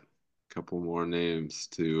like it. A couple more names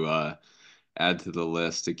to add to the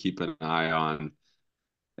list to keep an eye on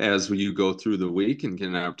as you go through the week and get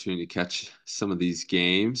an opportunity to catch some of these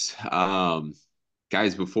games.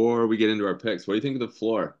 Guys, before we get into our picks, what do you think of the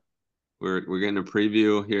floor? We're getting a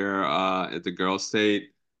preview here at the Girls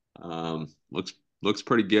State. Looks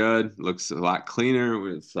pretty good. Looks a lot cleaner.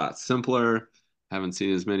 It's a lot simpler. Haven't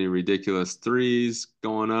seen as many ridiculous threes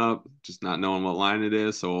going up. Just not knowing what line it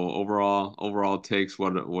is. So overall takes.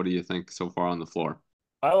 What do you think so far on the floor?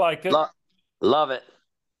 I like it. Love it.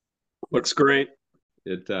 Looks great.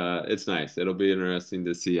 It's nice. It'll be interesting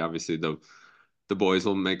to see. Obviously, the boys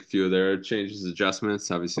will make a few of their changes,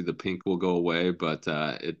 adjustments. Obviously, the pink will go away, but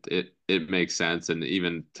it makes sense. And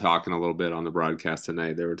even talking a little bit on the broadcast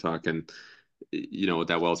tonight, they were talking, with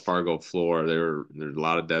that Wells Fargo floor, there's a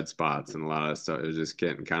lot of dead spots and a lot of stuff. It was just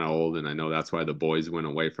getting kind of old, and I know that's why the boys went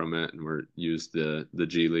away from it and used the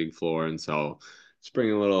G League floor. And so, just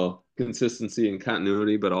bringing a little consistency and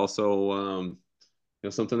continuity, but also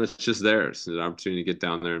something that's just theirs. An opportunity to get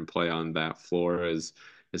down there and play on that floor is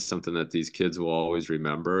something that these kids will always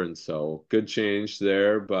remember. And so good change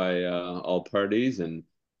there by all parties, and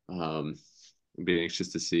be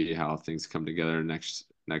anxious to see how things come together next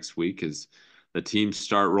week as the teams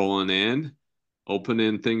start rolling in,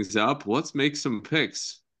 opening things up. Let's make some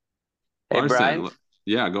picks. Hey, Larson, Brian.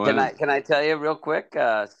 Yeah, go ahead. Can I tell you real quick?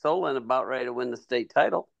 Solon about ready to win the state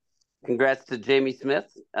title. Congrats to Jamie Smith.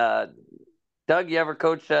 Doug, you ever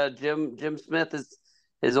coach Jim Smith,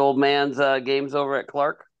 his old man's games over at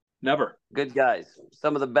Clark? Never. Good guys.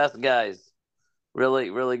 Some of the best guys. Really,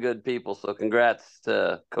 really good people. So congrats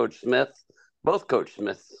to Coach Smith, both Coach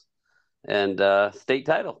Smiths, and state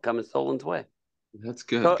title coming Solon's way. That's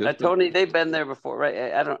good. Tony, they've been there before,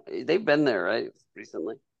 right? They've been there, right?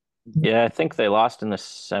 Recently. Yeah, I think they lost in the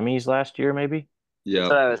semis last year, maybe. Yeah. That's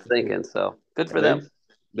what I was thinking. So good for them.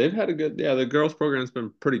 They've had the girls program's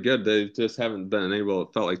been pretty good. They just haven't been able, it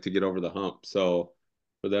felt like, to get over the hump. So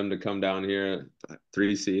for them to come down here,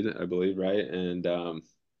 3 seed, I believe, right? And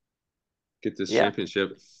get this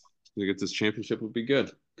championship. To get this championship would be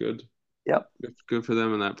good. Good. Yep. Good for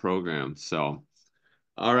them in that program. So,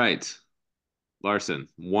 all right, Larson,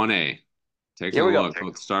 1A. Take a look.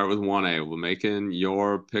 Let's start with 1A. We're making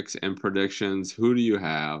your picks and predictions. Who do you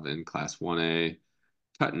have in Class 1A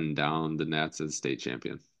cutting down the nets as state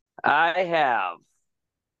champion? I have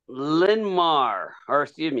North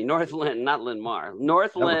Lynn, not Linn-Mar.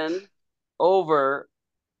 North Lynn over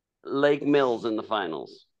Lake Mills in the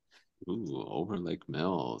finals. Ooh, over Lake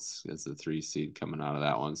Mills. That's the 3 seed coming out of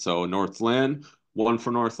that one. So North Lynn, 1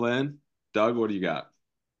 for North Lynn. Doug, what do you got?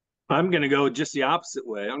 I'm going to go just the opposite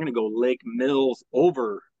way. I'm going to go Lake Mills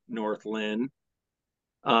over North Lynn.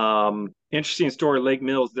 Interesting story, Lake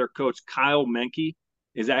Mills, their coach, Kyle Menke,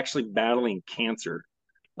 is actually battling cancer.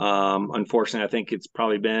 Unfortunately, I think it's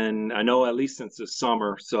probably been, I know at least since the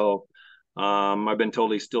summer. So I've been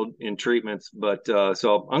told he's still in treatments. But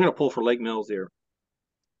so I'm going to pull for Lake Mills here.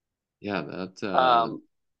 Yeah, that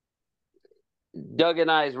Doug and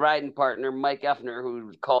I's riding partner, Mike Effner,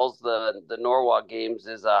 who calls the Norwalk games,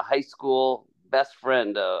 is a high school best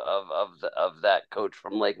friend of that coach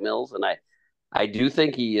from Lake Mills, and I do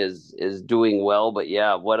think he is doing well. But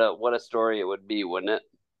yeah, what a story it would be, wouldn't it?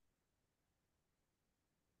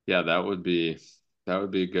 Yeah, that would be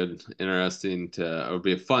good, interesting it would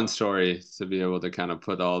be a fun story to be able to kind of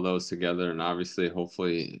put all those together, and obviously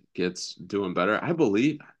hopefully gets doing better. I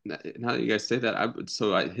believe now that you guys say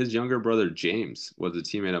that, his younger brother James was a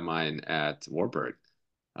teammate of mine at Wartburg,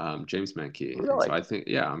 James Mankey. Really? And so I think,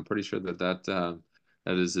 yeah, I'm pretty sure that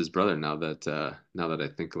is his brother now that I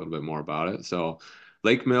think a little bit more about it. So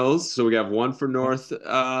Lake Mills, so we have one for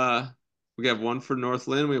we have one for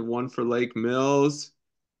Northland, we have one for Lake Mills.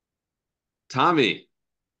 Tommy,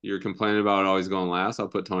 you're complaining about always going last. I'll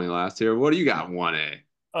put Tony last here. What do you got? 1A.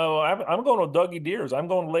 Oh, I'm going with Dougie Deers. I'm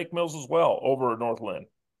going to Lake Mills as well over at Northland.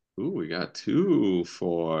 Ooh, we got 2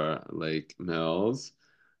 for Lake Mills.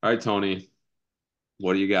 All right, Tony,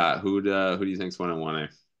 what do you got? Who do you think's winning 1A?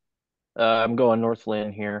 I'm going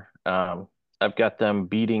Northland here. I've got them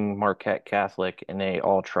beating Marquette Catholic in a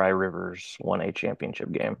all Tri-Rivers 1A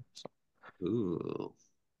championship game. So. Ooh,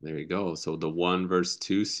 there you go. So the 1 versus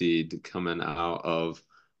 2 seed coming out of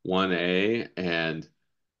 1A, and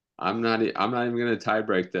I'm not even going to tie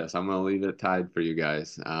break this. I'm going to leave it tied for you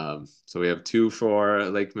guys. So we have 2 for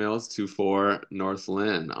Lake Mills, 2 for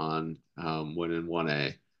Northland on winning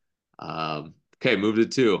 1A. Okay, move to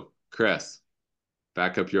 2. Chris,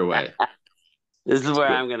 back up your way. This is where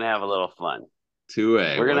I'm going to have a little fun.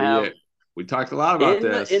 2A. We're going to have. We talked a lot about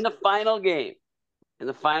this in the final game. In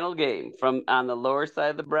the final game, from on the lower side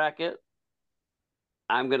of the bracket,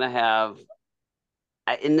 I'm going to have,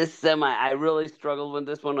 in this semi, I really struggled with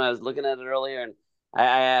this one when I was looking at it earlier, and I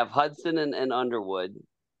have Hudson and Underwood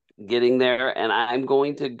getting there, and I'm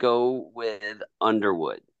going to go with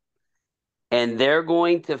Underwood. And they're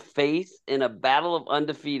going to face in a battle of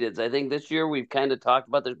undefeateds. I think this year we've kind of talked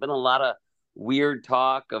about, there's been a lot of weird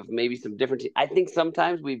talk of maybe some different teams. I think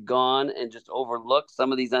sometimes we've gone and just overlooked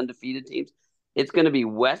some of these undefeated teams. It's going to be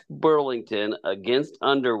West Burlington against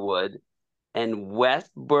Underwood, and West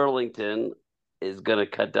Burlington is going to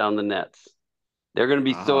cut down the nets. They're going to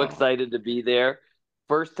be so excited to be there.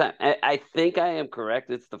 First time, I think I am correct.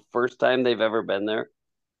 It's the first time they've ever been there.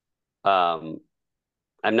 I'm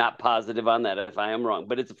not positive on that if I am wrong,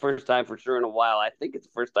 but it's the first time for sure in a while. I think it's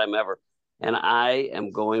the first time ever. And I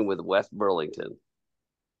am going with West Burlington.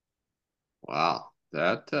 Wow.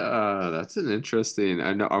 That's an interesting.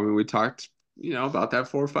 I mean, we talked about that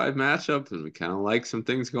 4-5 matchup, and we kind of like some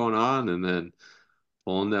things going on, and then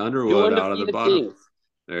pulling the Underwood out of the bottom. Teams.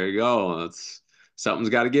 There you go. Something's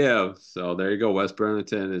got to give. So there you go. West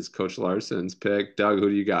Burlington is Coach Larson's pick. Doug, who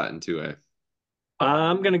do you got in 2A?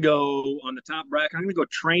 I'm going to go on the top bracket. I'm going to go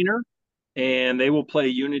Trainer, and they will play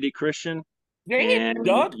Unity Christian. And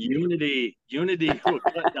Doug? Unity will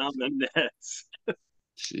cut down the nets.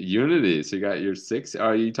 Unity. So you got your 6.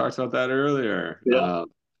 Oh, you talked about that earlier. Yeah.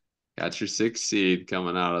 Got your 6 seed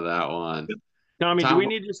coming out of that one. Tommy, do we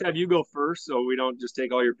need to just have you go first so we don't just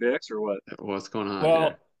take all your picks, or what? What's going on?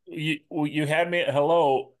 Well, you had me at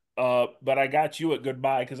hello, but I got you at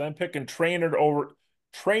goodbye because I'm picking Trainer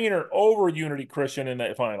over Unity Christian in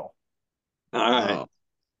that final. All right.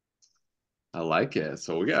 I like it.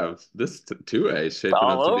 So we got this 2A shaping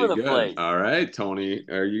up to be good. Place. All right, Tony,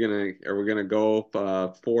 are we gonna go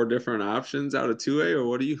 4 different options out of 2A,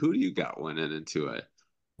 or who do you got winning in 2A?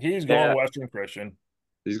 He's going Western Christian.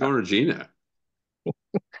 He's going Regina.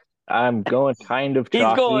 I'm going kind of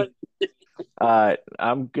chalky.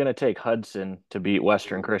 I'm gonna take Hudson to beat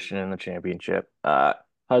Western Christian in the championship.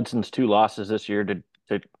 Hudson's 2 losses this year to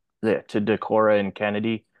Decorah and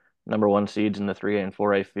Kennedy, number 1 seeds in the 3A and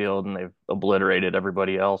 4A field, and they've obliterated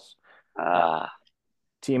everybody else.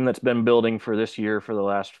 Team that's been building for this year for the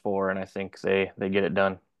last 4, and I think they get it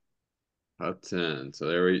done. Hudson. So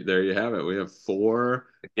there you have it. We have 4.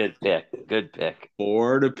 Good pick.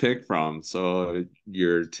 4 to pick from. So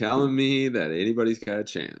you're telling me that anybody's got a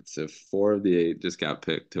chance. If 4 of the 8 just got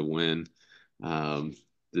picked to win the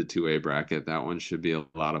 2A bracket, that one should be a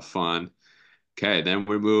lot of fun. Okay, then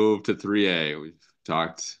we move to 3A. We've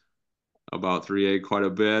talked about 3A quite a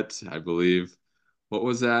bit. I believe, what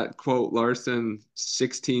was that quote, Larson?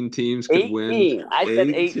 16 teams could 18. win. I said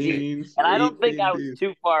 18. And I don't think I was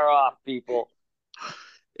too far off, people.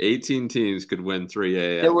 18 teams could win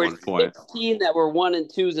 3A at one point. There were 16 that were 1 and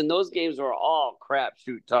 2s, and those games were all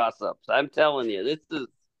crapshoot toss-ups. I'm telling you,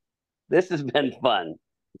 this has been fun.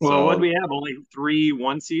 Well, what do we have? Only 3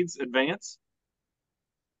 1 seeds advance?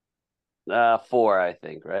 4, I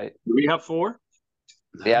think, right? Do we have 4?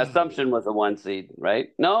 The Assumption was a 1 seed, right?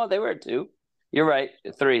 No, they were 2. You're right.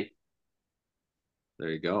 3. There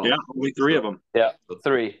you go. Yeah, only 3 of them. Yeah,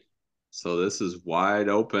 3. So this is wide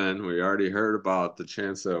open. We already heard about the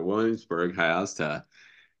chance that Williamsburg has to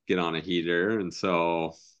get on a heater. And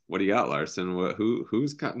so what do you got, Larson?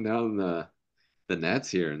 Who's cutting down the nets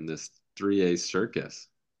here in this 3A circus?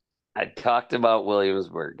 I talked about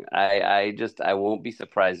Williamsburg. I won't be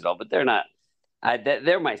surprised at all, but they're not.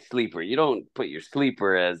 They're my sleeper. You don't put your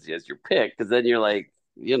sleeper as your pick because then you're like,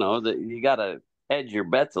 you got to hedge your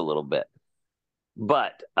bets a little bit.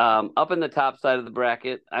 But up in the top side of the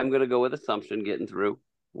bracket, I'm going to go with Assumption getting through.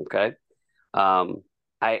 Okay. I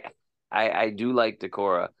do like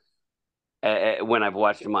Decorah when I've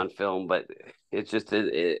watched him on film, but it's just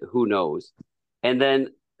who knows.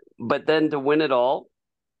 But then to win it all,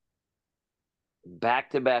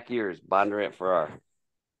 back-to-back years, Bondurant Farrar.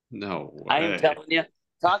 No way. I am telling you,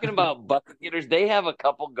 talking about bucket getters, they have a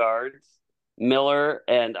couple guards, Miller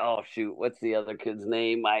and what's the other kid's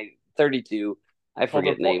name? 32. I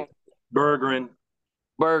forget name. Berggren.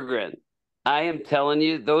 I am telling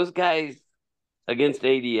you, those guys against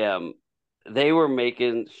ADM, they were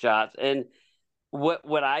making shots. And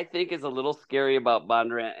what I think is a little scary about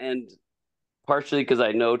Bondurant, and partially because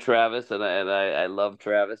I know Travis and I love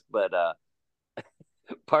Travis, but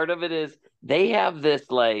part of it is they have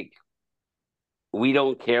this like we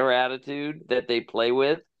don't care attitude that they play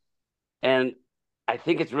with, and I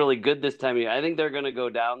think it's really good this time of year. I think they're going to go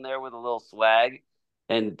down there with a little swag,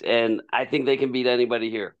 and I think they can beat anybody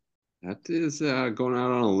here. That is going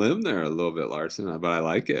out on a limb there a little bit, Larson, but I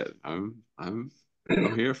like it. I'm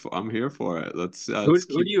here for it. Who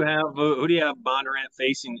do you have Bondurant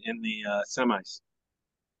facing in the semis?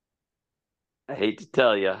 I hate to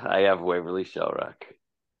tell you, I have Waverly Shellrock.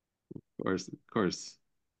 Of course.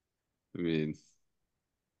 I mean,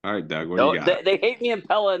 all right, Doug, what do you got? They hate me in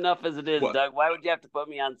Pella enough as it is, what? Doug. Why would you have to put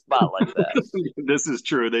me on spot like that? This is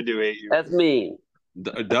true. They do hate you. That's mean.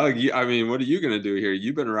 Doug, I mean, what are you going to do here?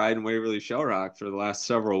 You've been riding Waverly Shellrock for the last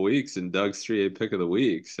several weeks and Doug's 3A pick of the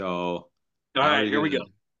week. So, all right, here we go.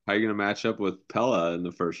 How are you going to match up with Pella in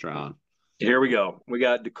the first round? Here we go. We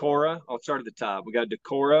got Decorah. I'll start at the top. We got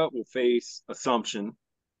Decorah will face Assumption.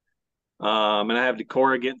 And I have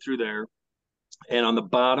Decorah getting through there. And on the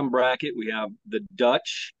bottom bracket, we have the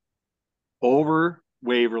Dutch over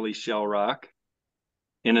Waverly Shellrock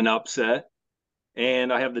in an upset.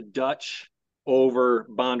 And I have the Dutch over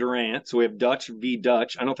Bondurant. So we have Dutch v.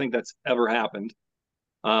 Dutch. I don't think that's ever happened.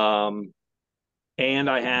 And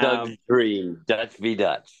I have Doug's dream, Dutch v.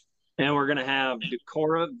 Dutch. And we're going to have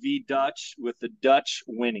Decorah v. Dutch with the Dutch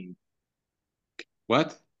winning.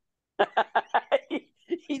 What?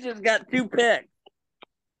 He just got 2 picks.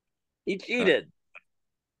 He cheated.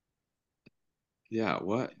 Yeah,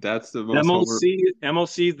 what? That's the most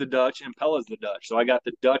MOC is the Dutch and Pella's the Dutch. So I got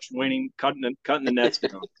the Dutch winning, cutting the nets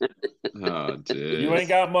down. Oh, dude. You ain't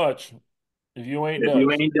got much. If you ain't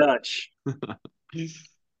Dutch.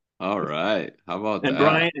 All right. How about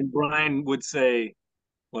that? Brian would say,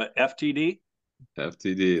 what, FTD?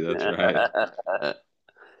 FTD, that's right.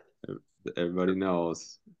 Everybody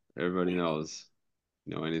knows.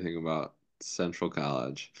 Know anything about Central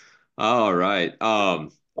College. All right.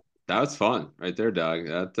 That was fun right there, Doug.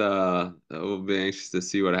 That we'll be anxious to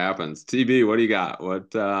see what happens. TB, what do you got?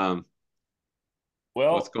 What's going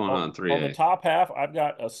on 3A? On the top half, I've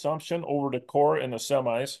got Assumption over Decorah in the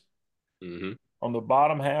semis. Mm-hmm. On the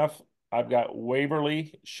bottom half, I've got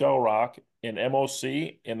Waverly Shellrock in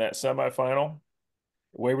MOC in that semifinal.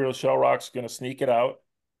 Waverly Shellrock's going to sneak it out.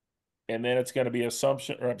 And then it's going to be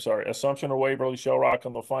Assumption or Waverly Shellrock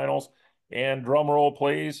in the finals. And drum roll,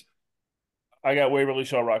 please. I got Waverly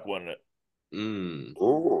Shellrock winning it.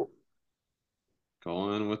 Ooh.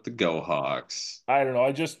 Going with the Go Hawks. I don't know.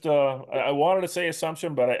 I just I wanted to say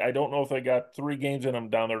Assumption, but I don't know if they got 3 games in them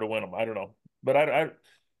down there to win them. I don't know. But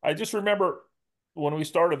I just remember when we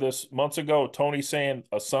started this months ago, Tony saying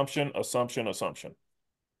Assumption.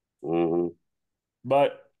 Mm-hmm.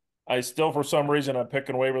 But I still, for some reason, I'm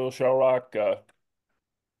picking Waverly Shellrock. I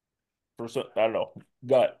don't know,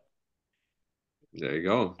 gut. There you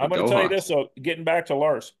go. I'm going to tell you this, though, getting back to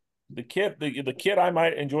Lars, the kid I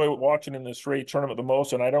might enjoy watching in this 3A tournament the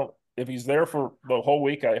most, and if he's there for the whole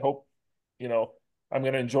week, I hope, I'm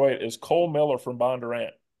going to enjoy it, is Cole Miller from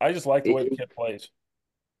Bondurant. I just like the way the kid plays.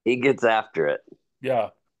 He gets after it. Yeah.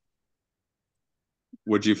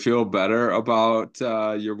 Would you feel better about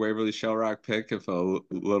your Waverly Shellrock pick if a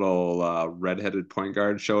little redheaded point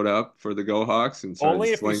guard showed up for the Go Hawks? And only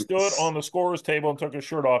if he stood on the scorer's table and took his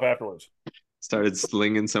shirt off afterwards. Started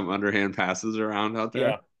slinging some underhand passes around out there.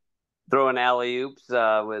 Yeah. Throwing alley-oops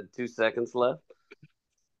with 2 seconds left.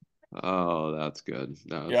 Oh, that's good.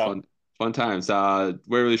 That was Fun times.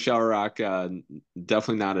 Waverly Shell Rock,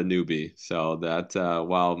 definitely not a newbie. So that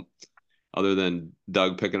while other than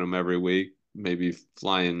Doug picking them every week, maybe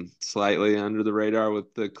flying slightly under the radar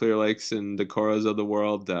with the Clear Lakes and Decoras of the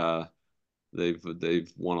world,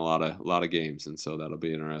 they've won a lot of games, and so that'll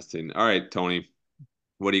be interesting. All right, Tony,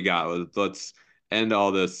 what do you got? Let's end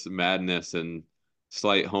all this madness and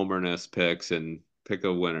slight homerness picks and pick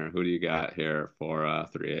a winner. Who do you got here for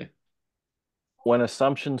 3A? When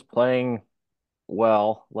Assumption's playing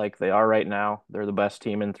well, like they are right now, they're the best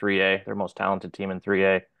team in 3A. They're most talented team in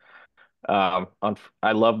 3A. I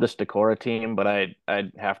love this Decorah team, but I'd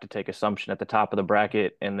have to take Assumption at the top of the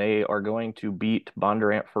bracket, and they are going to beat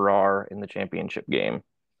Bondurant Farrar in the championship game.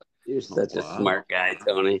 You're such a smart guy,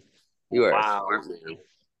 Tony. You are a smart man.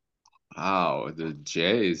 Wow, the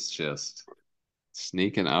Jays just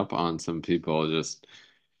sneaking up on some people. Just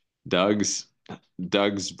Doug's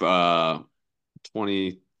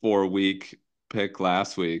 24-week pick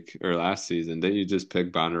last week or last season. Didn't you just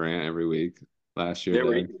pick Bondurant every week last year?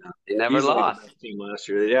 They never lost. Team last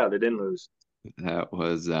year. Yeah, they didn't lose. That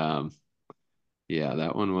was that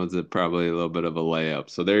one was probably a little bit of a layup.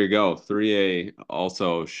 So there you go. 3A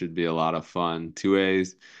also should be a lot of fun.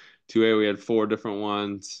 2A we had 4 different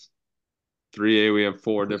ones. 3A we have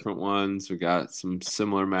 4 different ones. We got some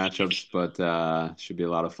similar matchups, but should be a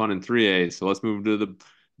lot of fun in 3A. So let's move to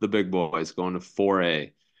the big boys, going to 4A.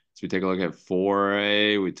 So we take a look at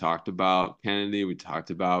 4A. We talked about Kennedy. We talked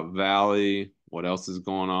about Valley. What else is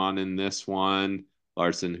going on in this one?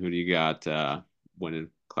 Larson, who do you got winning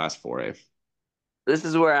Class 4A? This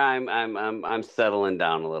is where I'm settling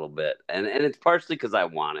down a little bit, and it's partially because I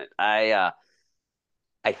want it. I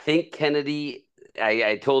think Kennedy.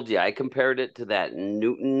 I told you I compared it to that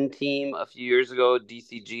Newton team a few years ago.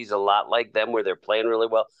 DCG's a lot like them, where they're playing really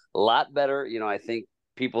well, a lot better. I think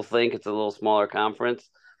people think it's a little smaller conference,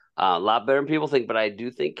 a lot better than people think. But I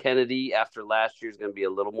do think Kennedy, after last year, is going to be a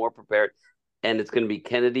little more prepared, and it's going to be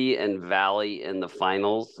Kennedy and Valley in the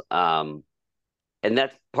finals. And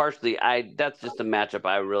that's partially that's just a matchup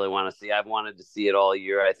I really want to see. I've wanted to see it all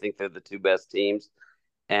year. I think they're the 2 best teams.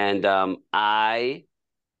 And I'm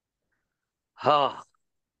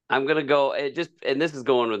gonna go and this is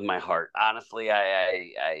going with my heart. Honestly,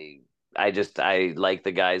 I like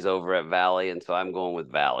the guys over at Valley, and so I'm going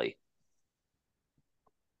with Valley.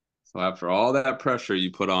 So after all that pressure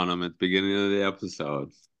you put on them at the beginning of the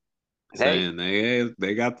episode, saying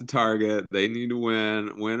they got the target, they need to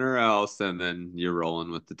win or else, and then you're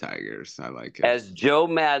rolling with the Tigers. I like it. As Joe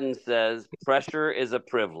Madden says, pressure is a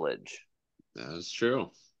privilege. That is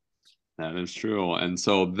true. That is true. And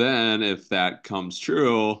so then if that comes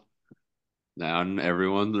true, then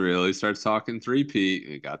everyone really starts talking three-peat.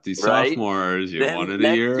 You got these sophomores. You wanted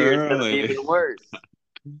a year early. It's even worse.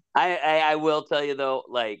 I will tell you though,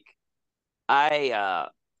 like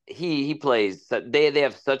he plays. They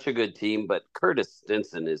have such a good team, but Curtis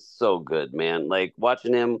Stinson is so good, man. Like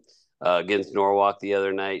watching him against Norwalk the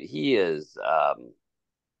other night, he is a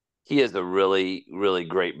really, really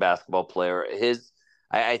great basketball player.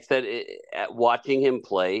 I said watching him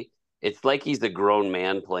play, it's like he's a grown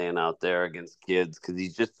man playing out there against kids because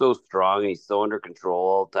he's just so strong. He's so under control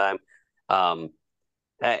all the time.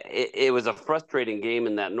 It was a frustrating game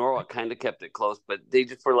in that Norwalk kind of kept it close, but they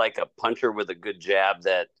just were like a puncher with a good jab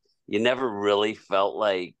that you never really felt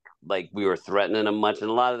like we were threatening him much. And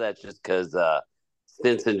a lot of that's just because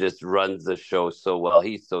Stinson just runs the show so well.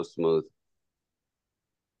 He's so smooth.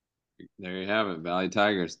 There you have it, Valley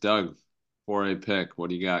Tigers. Doug, 4A pick. What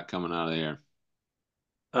do you got coming out of here?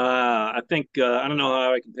 I think I don't know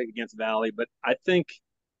how I can pick against Valley, but I think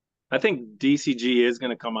DCG is going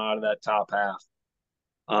to come out of that top half.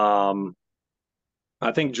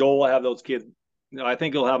 I think Joel will have those kids. I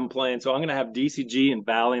think he'll have them playing. So I'm going to have DCG and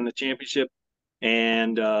Valley in the championship,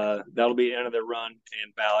 and that'll be the end of their run,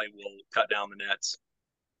 and Valley will cut down the nets.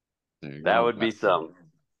 That would be some.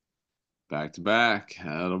 Back to back.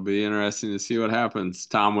 That'll be interesting to see what happens.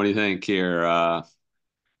 Tom, what do you think here?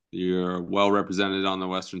 You're well represented on the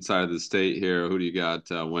western side of the state here. Who do you got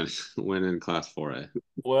winning Class 4A?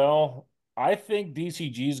 Well, I think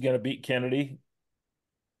DCG is going to beat Kennedy,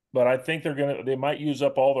 but I think they might use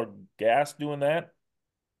up all their gas doing that.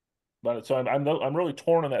 But so I'm really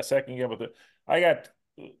torn in that second game with it. I got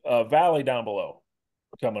Valley down below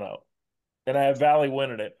coming out, and I have Valley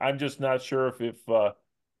winning it. I'm just not sure if I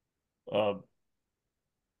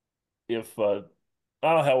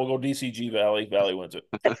don't know how we'll go DCG Valley. Valley wins it.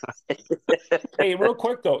 Hey, real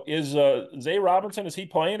quick though, is Zay Robinson, is he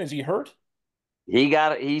playing? Is he hurt?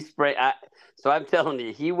 He sprayed. So I'm telling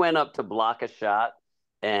you, he went up to block a shot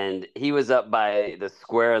and he was up by the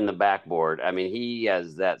square in the backboard. I mean, he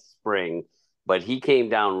has that spring, but he came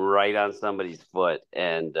down right on somebody's foot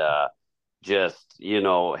and just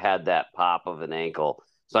had that pop of an ankle.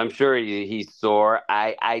 So I'm sure he's sore.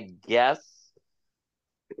 I guess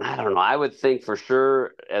I don't know. I would think for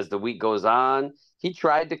sure as the week goes on, he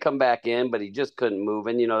tried to come back in, but he just couldn't move,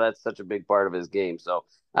 and that's such a big part of his game. So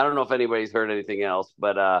I don't know if anybody's heard anything else,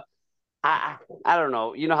 but I don't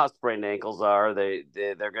know. You know how sprained ankles are.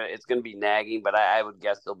 It's gonna be nagging, but I would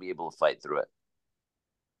guess they'll be able to fight through it.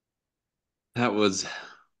 That was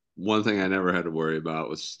one thing I never had to worry about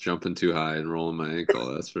was jumping too high and rolling my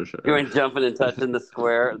ankle. That's for sure. You weren't jumping and touching the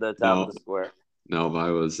top of the square. No, I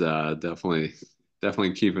was definitely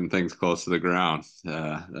keeping things close to the ground.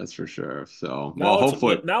 That's for sure. So,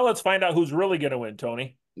 hopefully. Now let's find out who's really going to win,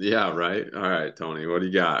 Tony. Yeah, right. All right, Tony. What do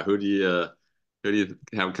you got? Who do you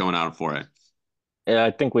have coming out for it? Yeah,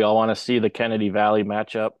 I think we all want to see the Kennedy Valley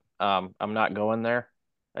matchup. I'm not going there.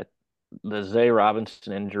 The Zay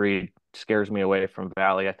Robinson injury scares me away from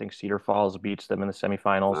Valley. I think Cedar Falls beats them in the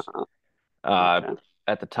semifinals. Okay.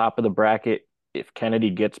 At the top of the bracket, if Kennedy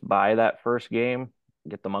gets by that first game,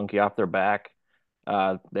 get the monkey off their back,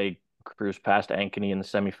 they cruise past Ankeny in the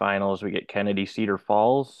semifinals. We get Kennedy, Cedar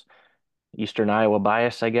Falls, Eastern Iowa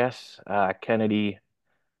bias, I guess. Kennedy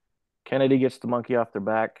gets the monkey off their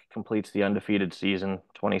back, completes the undefeated season,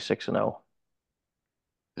 26-0.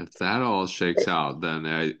 If that all shakes out, then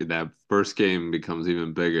that first game becomes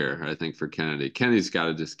even bigger, I think, for Kennedy. Kennedy's got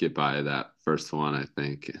to just get by that first one, I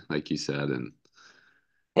think, like you said. And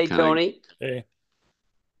hey, Tony. Hey.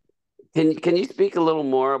 Can you speak a little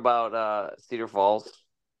more about Cedar Falls?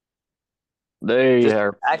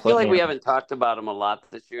 I feel like we haven't talked about them a lot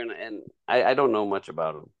this year, and I don't know much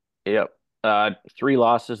about them. Yep. 3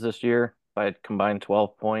 losses this year by combined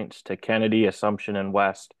 12 points to Kennedy, Assumption, and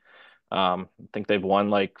West. I think they've won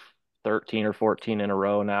like 13 or 14 in a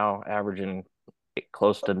row now, averaging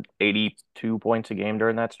close to 82 points a game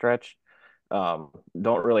during that stretch. Don't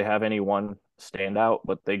really have any one standout,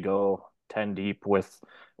 but they go 10 deep with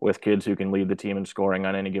kids who can lead the team in scoring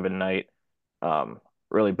on any given night.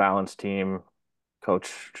 Really balanced team.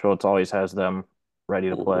 Coach Schultz always has them ready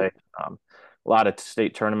to play. A lot of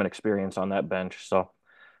state tournament experience on that bench. So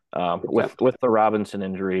with the Robinson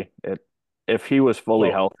injury, if he was fully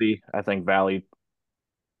healthy, I think Valley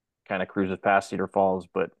kind of cruises past Cedar Falls,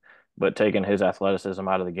 but taking his athleticism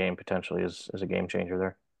out of the game potentially is a game changer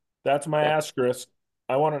there. That's my asterisk.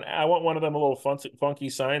 I want one of them little funky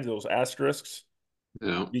signs, those asterisks.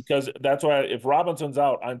 Yeah. Because that's why if Robinson's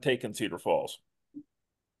out, I'm taking Cedar Falls.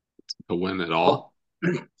 To win it all?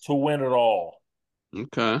 To win it all.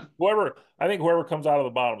 Okay. I think whoever comes out of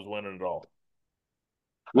the bottom is winning it all.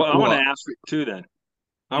 Well, I want to ask too then.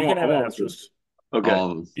 You can have asterisks. Okay.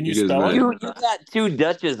 Can you spell it? You got 2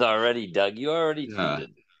 Dutches already, Doug. You already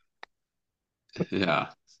cheated. Yeah.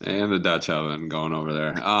 And the Dutch oven going over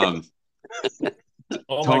there. Oh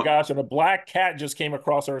my gosh, and a black cat just came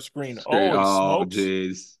across our screen. Oh,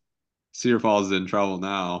 jeez. Cedar Falls is in trouble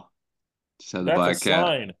now. Just had the black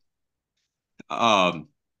cat. Sign.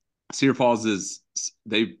 Cedar Falls is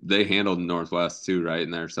they handled Northwest too, right?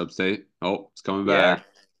 In their sub-state. Oh, it's coming back. Yeah.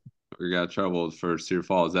 We got trouble for Cedar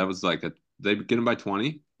Falls. That was like they get them by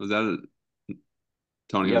 20. Was that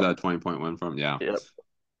Tony? Yep. Was that a 20-point win from? Yeah. Yep.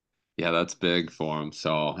 Yeah, that's big for them.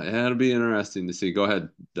 So it'll be interesting to see. Go ahead,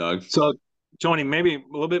 Doug. So, Tony, maybe a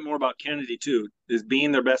little bit more about Kennedy too. Is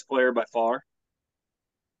Bean their best player by far?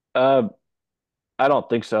 I don't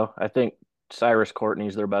think so. I think Cyrus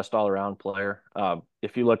Courtney's their best all-around player.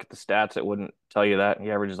 If you look at the stats, it wouldn't tell you that. He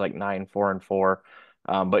averages like 9, 4, and 4.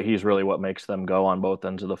 But he's really what makes them go on both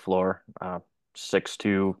ends of the floor.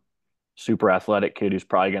 6'2", super athletic kid who's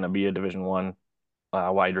probably going to be a Division I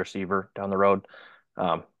wide receiver down the road.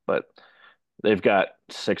 But they've got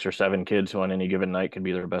 6 or 7 kids who on any given night could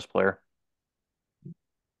be their best player.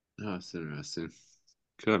 Oh, that's interesting.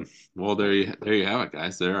 Good. Well, there you have it,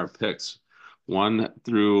 guys. There are picks 1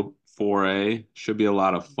 through 4A. Should be a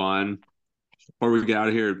lot of fun. Before we get out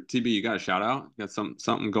of here, TB, you got a shout out? You got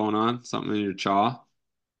something going on? Something in your chaw?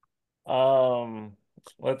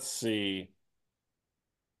 Let's see.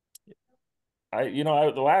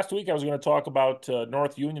 The last week I was going to talk about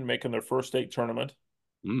North Union making their first state tournament.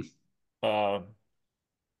 But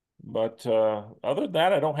other than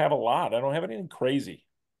that, I don't have a lot. I don't have anything crazy.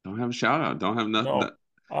 Don't have a shout out. Don't have nothing.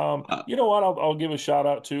 No. You know what? I'll give a shout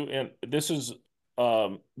out to, and this is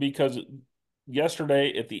because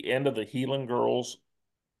yesterday at the end of the Heelan girls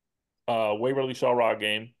Waverly Shellrock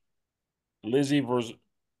game, Lizzie versus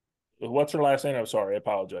what's her last name? I'm sorry, I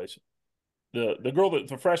apologize. The girl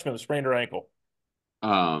the freshman that sprained her ankle.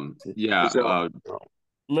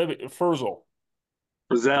 Frizzle.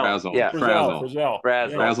 Frizzell. Yeah. Frizzell.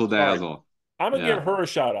 Razzle dazzle. I'm going to give her a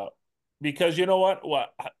shout out because you know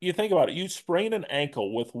what? You think about it. You sprain an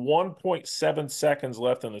ankle with 1.7 seconds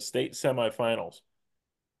left in the state semifinals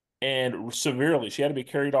and severely. She had to be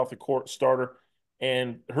carried off the court starter.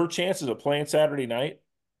 And her chances of playing Saturday night,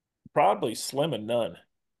 probably slim and none.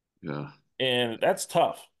 Yeah. And that's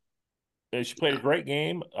tough. She played a great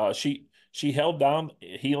game. She held down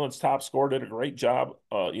Heelan's top scorer, did a great job,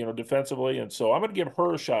 defensively. And so I'm going to give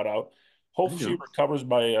her a shout out. Hopefully she recovers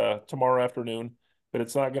by tomorrow afternoon, but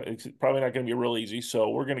it's probably not going to be real easy. So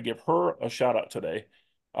we're going to give her a shout out today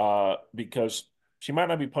because she might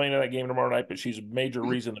not be playing in that game tomorrow night, but she's a major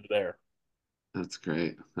reason they're there. That's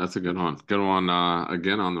great. That's a good one. Good one.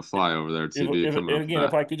 Again on the fly over there.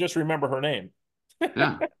 If I could just remember her name.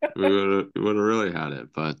 Yeah, we would have really had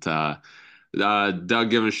it. But Doug,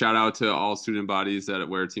 give a shout out to all student bodies that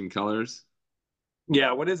wear team colors.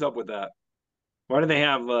 Yeah, what is up with that? Why do they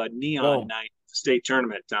have neon night state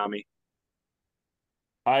tournament, Tommy?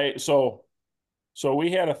 So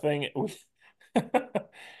we had a thing,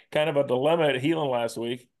 kind of a dilemma at Heelan last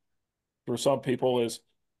week for some people is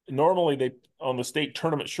normally they on the state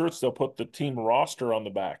tournament shirts they'll put the team roster on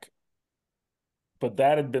the back. But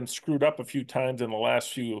that had been screwed up a few times in the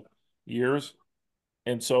last few years.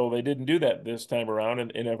 And so they didn't do that this time around.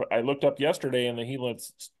 And if I looked up yesterday in the Heelan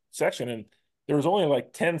section, and there was only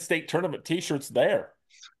like 10 state tournament T-shirts there.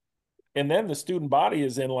 And then the student body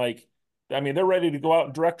is in they're ready to go out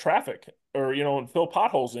and direct traffic or, and fill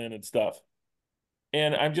potholes in and stuff.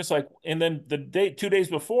 And I'm just like, and then 2 days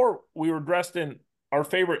before, we were dressed in our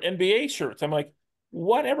favorite NBA shirts. I'm like,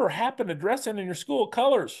 whatever happened to dressing in your school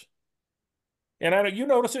colors? And I know you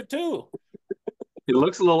notice it too. It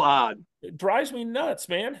looks a little odd. It drives me nuts,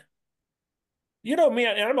 man. You know me,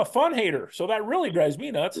 and I'm a fun hater, so that really drives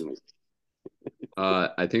me nuts.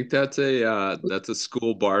 I think that's a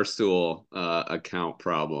school Barstool account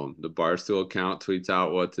problem. The Barstool account tweets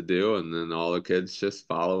out what to do, and then all the kids just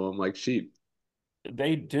follow them like sheep.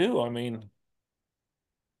 They do. I mean,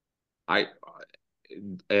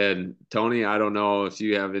 and Tony, I don't know if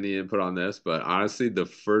you have any input on this, but honestly, the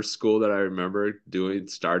first school that I remember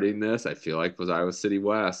starting this, I feel like was Iowa City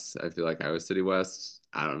West. I feel like Iowa City West,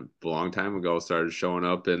 a long time ago, started showing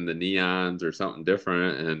up in the neons or something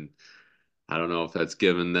different. And I don't know if that's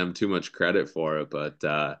given them too much credit for it, but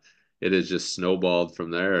it has just snowballed from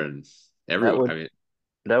there. And everyone,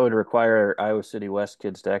 that would require Iowa City West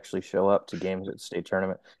kids to actually show up to games at the state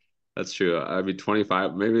tournament. That's true. I mean,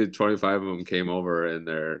 25 of them came over in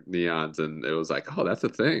their neons, and it was like, oh, that's a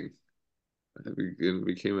thing. It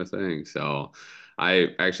became a thing. So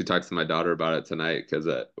I actually talked to my daughter about it tonight because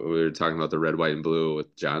we were talking about the red, white, and blue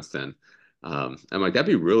with Johnston. I'm like, that'd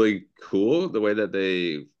be really cool the way that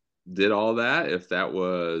they did all that if that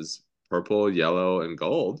was purple, yellow, and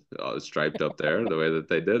gold striped up there the way that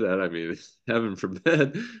they did it. I mean, heaven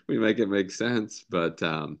forbid we make it make sense, but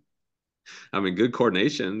good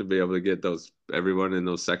coordination to be able to get everyone in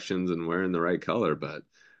those sections and wearing the right color. But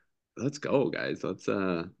let's go, guys.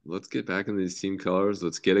 Let's get back in these team colors.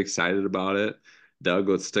 Let's get excited about it. Doug,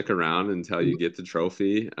 let's stick around until you get the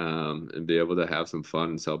trophy and be able to have some fun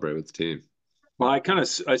and celebrate with the team. Well, I kind of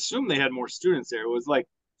assumed they had more students there. It was like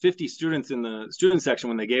 50 students in the student section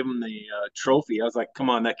when they gave them the trophy. I was like, come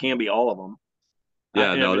on, that can't be all of them.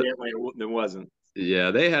 Yeah, no, it wasn't.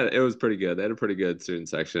 Yeah, it was pretty good. They had a pretty good student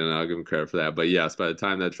section, and I'll give them credit for that. But yes, by the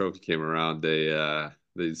time that trophy came around, they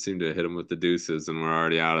seemed to hit them with the deuces, and we're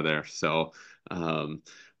already out of there. So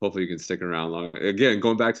hopefully you can stick around long. Again,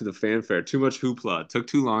 going back to the fanfare, too much hoopla. It took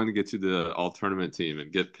too long to get to the all tournament team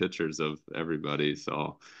and get pictures of everybody.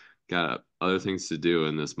 So got other things to do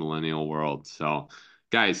in this millennial world. So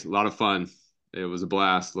guys, a lot of fun. It was a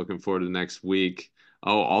blast. Looking forward to next week.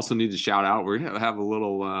 Oh, also need to shout out. We're going to have a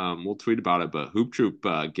little, we'll tweet about it, but Hoop Troop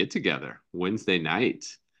get together Wednesday night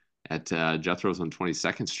at Jethro's on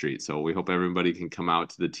 22nd Street. So we hope everybody can come out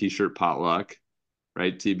to the t-shirt potluck,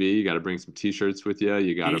 right? TB, you got to bring some t-shirts with you.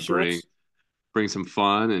 You got to bring some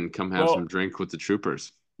fun and come have some drink with the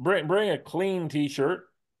troopers. Bring a clean t-shirt.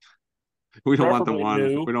 We don't want the one.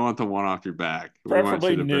 We don't want the one off your back.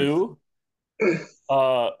 Preferably new.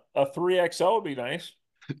 A 3XL would be nice.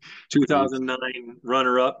 2009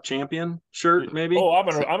 runner-up champion shirt, maybe. Oh, I'm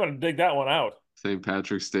gonna dig that one out. St.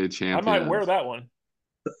 Patrick's Day champion. I might wear that one.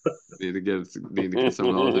 Need to get some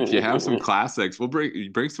of those. If you have some classics, we'll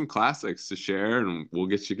bring some classics to share, and we'll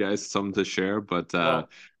get you guys some to share. But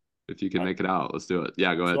if you can make it out, let's do it.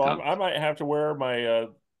 Yeah, go ahead, Tom. I might have to wear my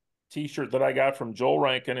T-shirt that I got from Joel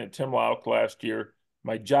Rankin and Tim Lauk last year.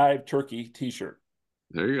 My Jive Turkey T-shirt.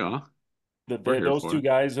 There you go. Those two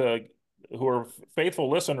guys who are faithful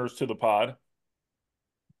listeners to the pod,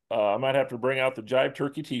 I might have to bring out the Jive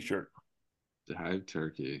Turkey T-shirt. Jive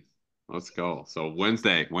Turkey. Let's go. So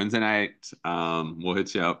Wednesday night, we'll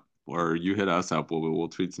hit you up, or you hit us up. We'll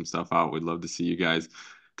tweet some stuff out. We'd love to see you guys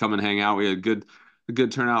come and hang out. We had a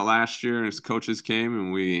good turnout last year as coaches came,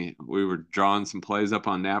 and we were drawing some plays up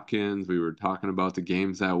on napkins. We were talking about the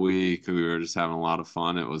games that week. We were just having a lot of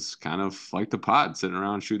fun. It was kind of like the pod, sitting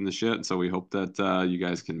around shooting the shit. And so we hope that you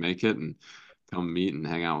guys can make it and come meet and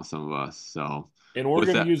hang out with some of us. So, and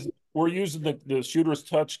we're using the Shooter's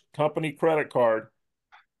Touch company credit card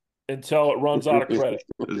until it runs out of credit.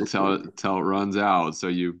 until it runs out. So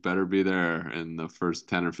you better be there in the first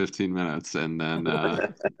 10 or 15 minutes, and then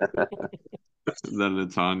then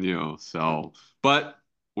it's on you. So, but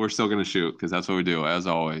we're still gonna shoot because that's what we do, as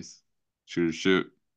always. Shoot.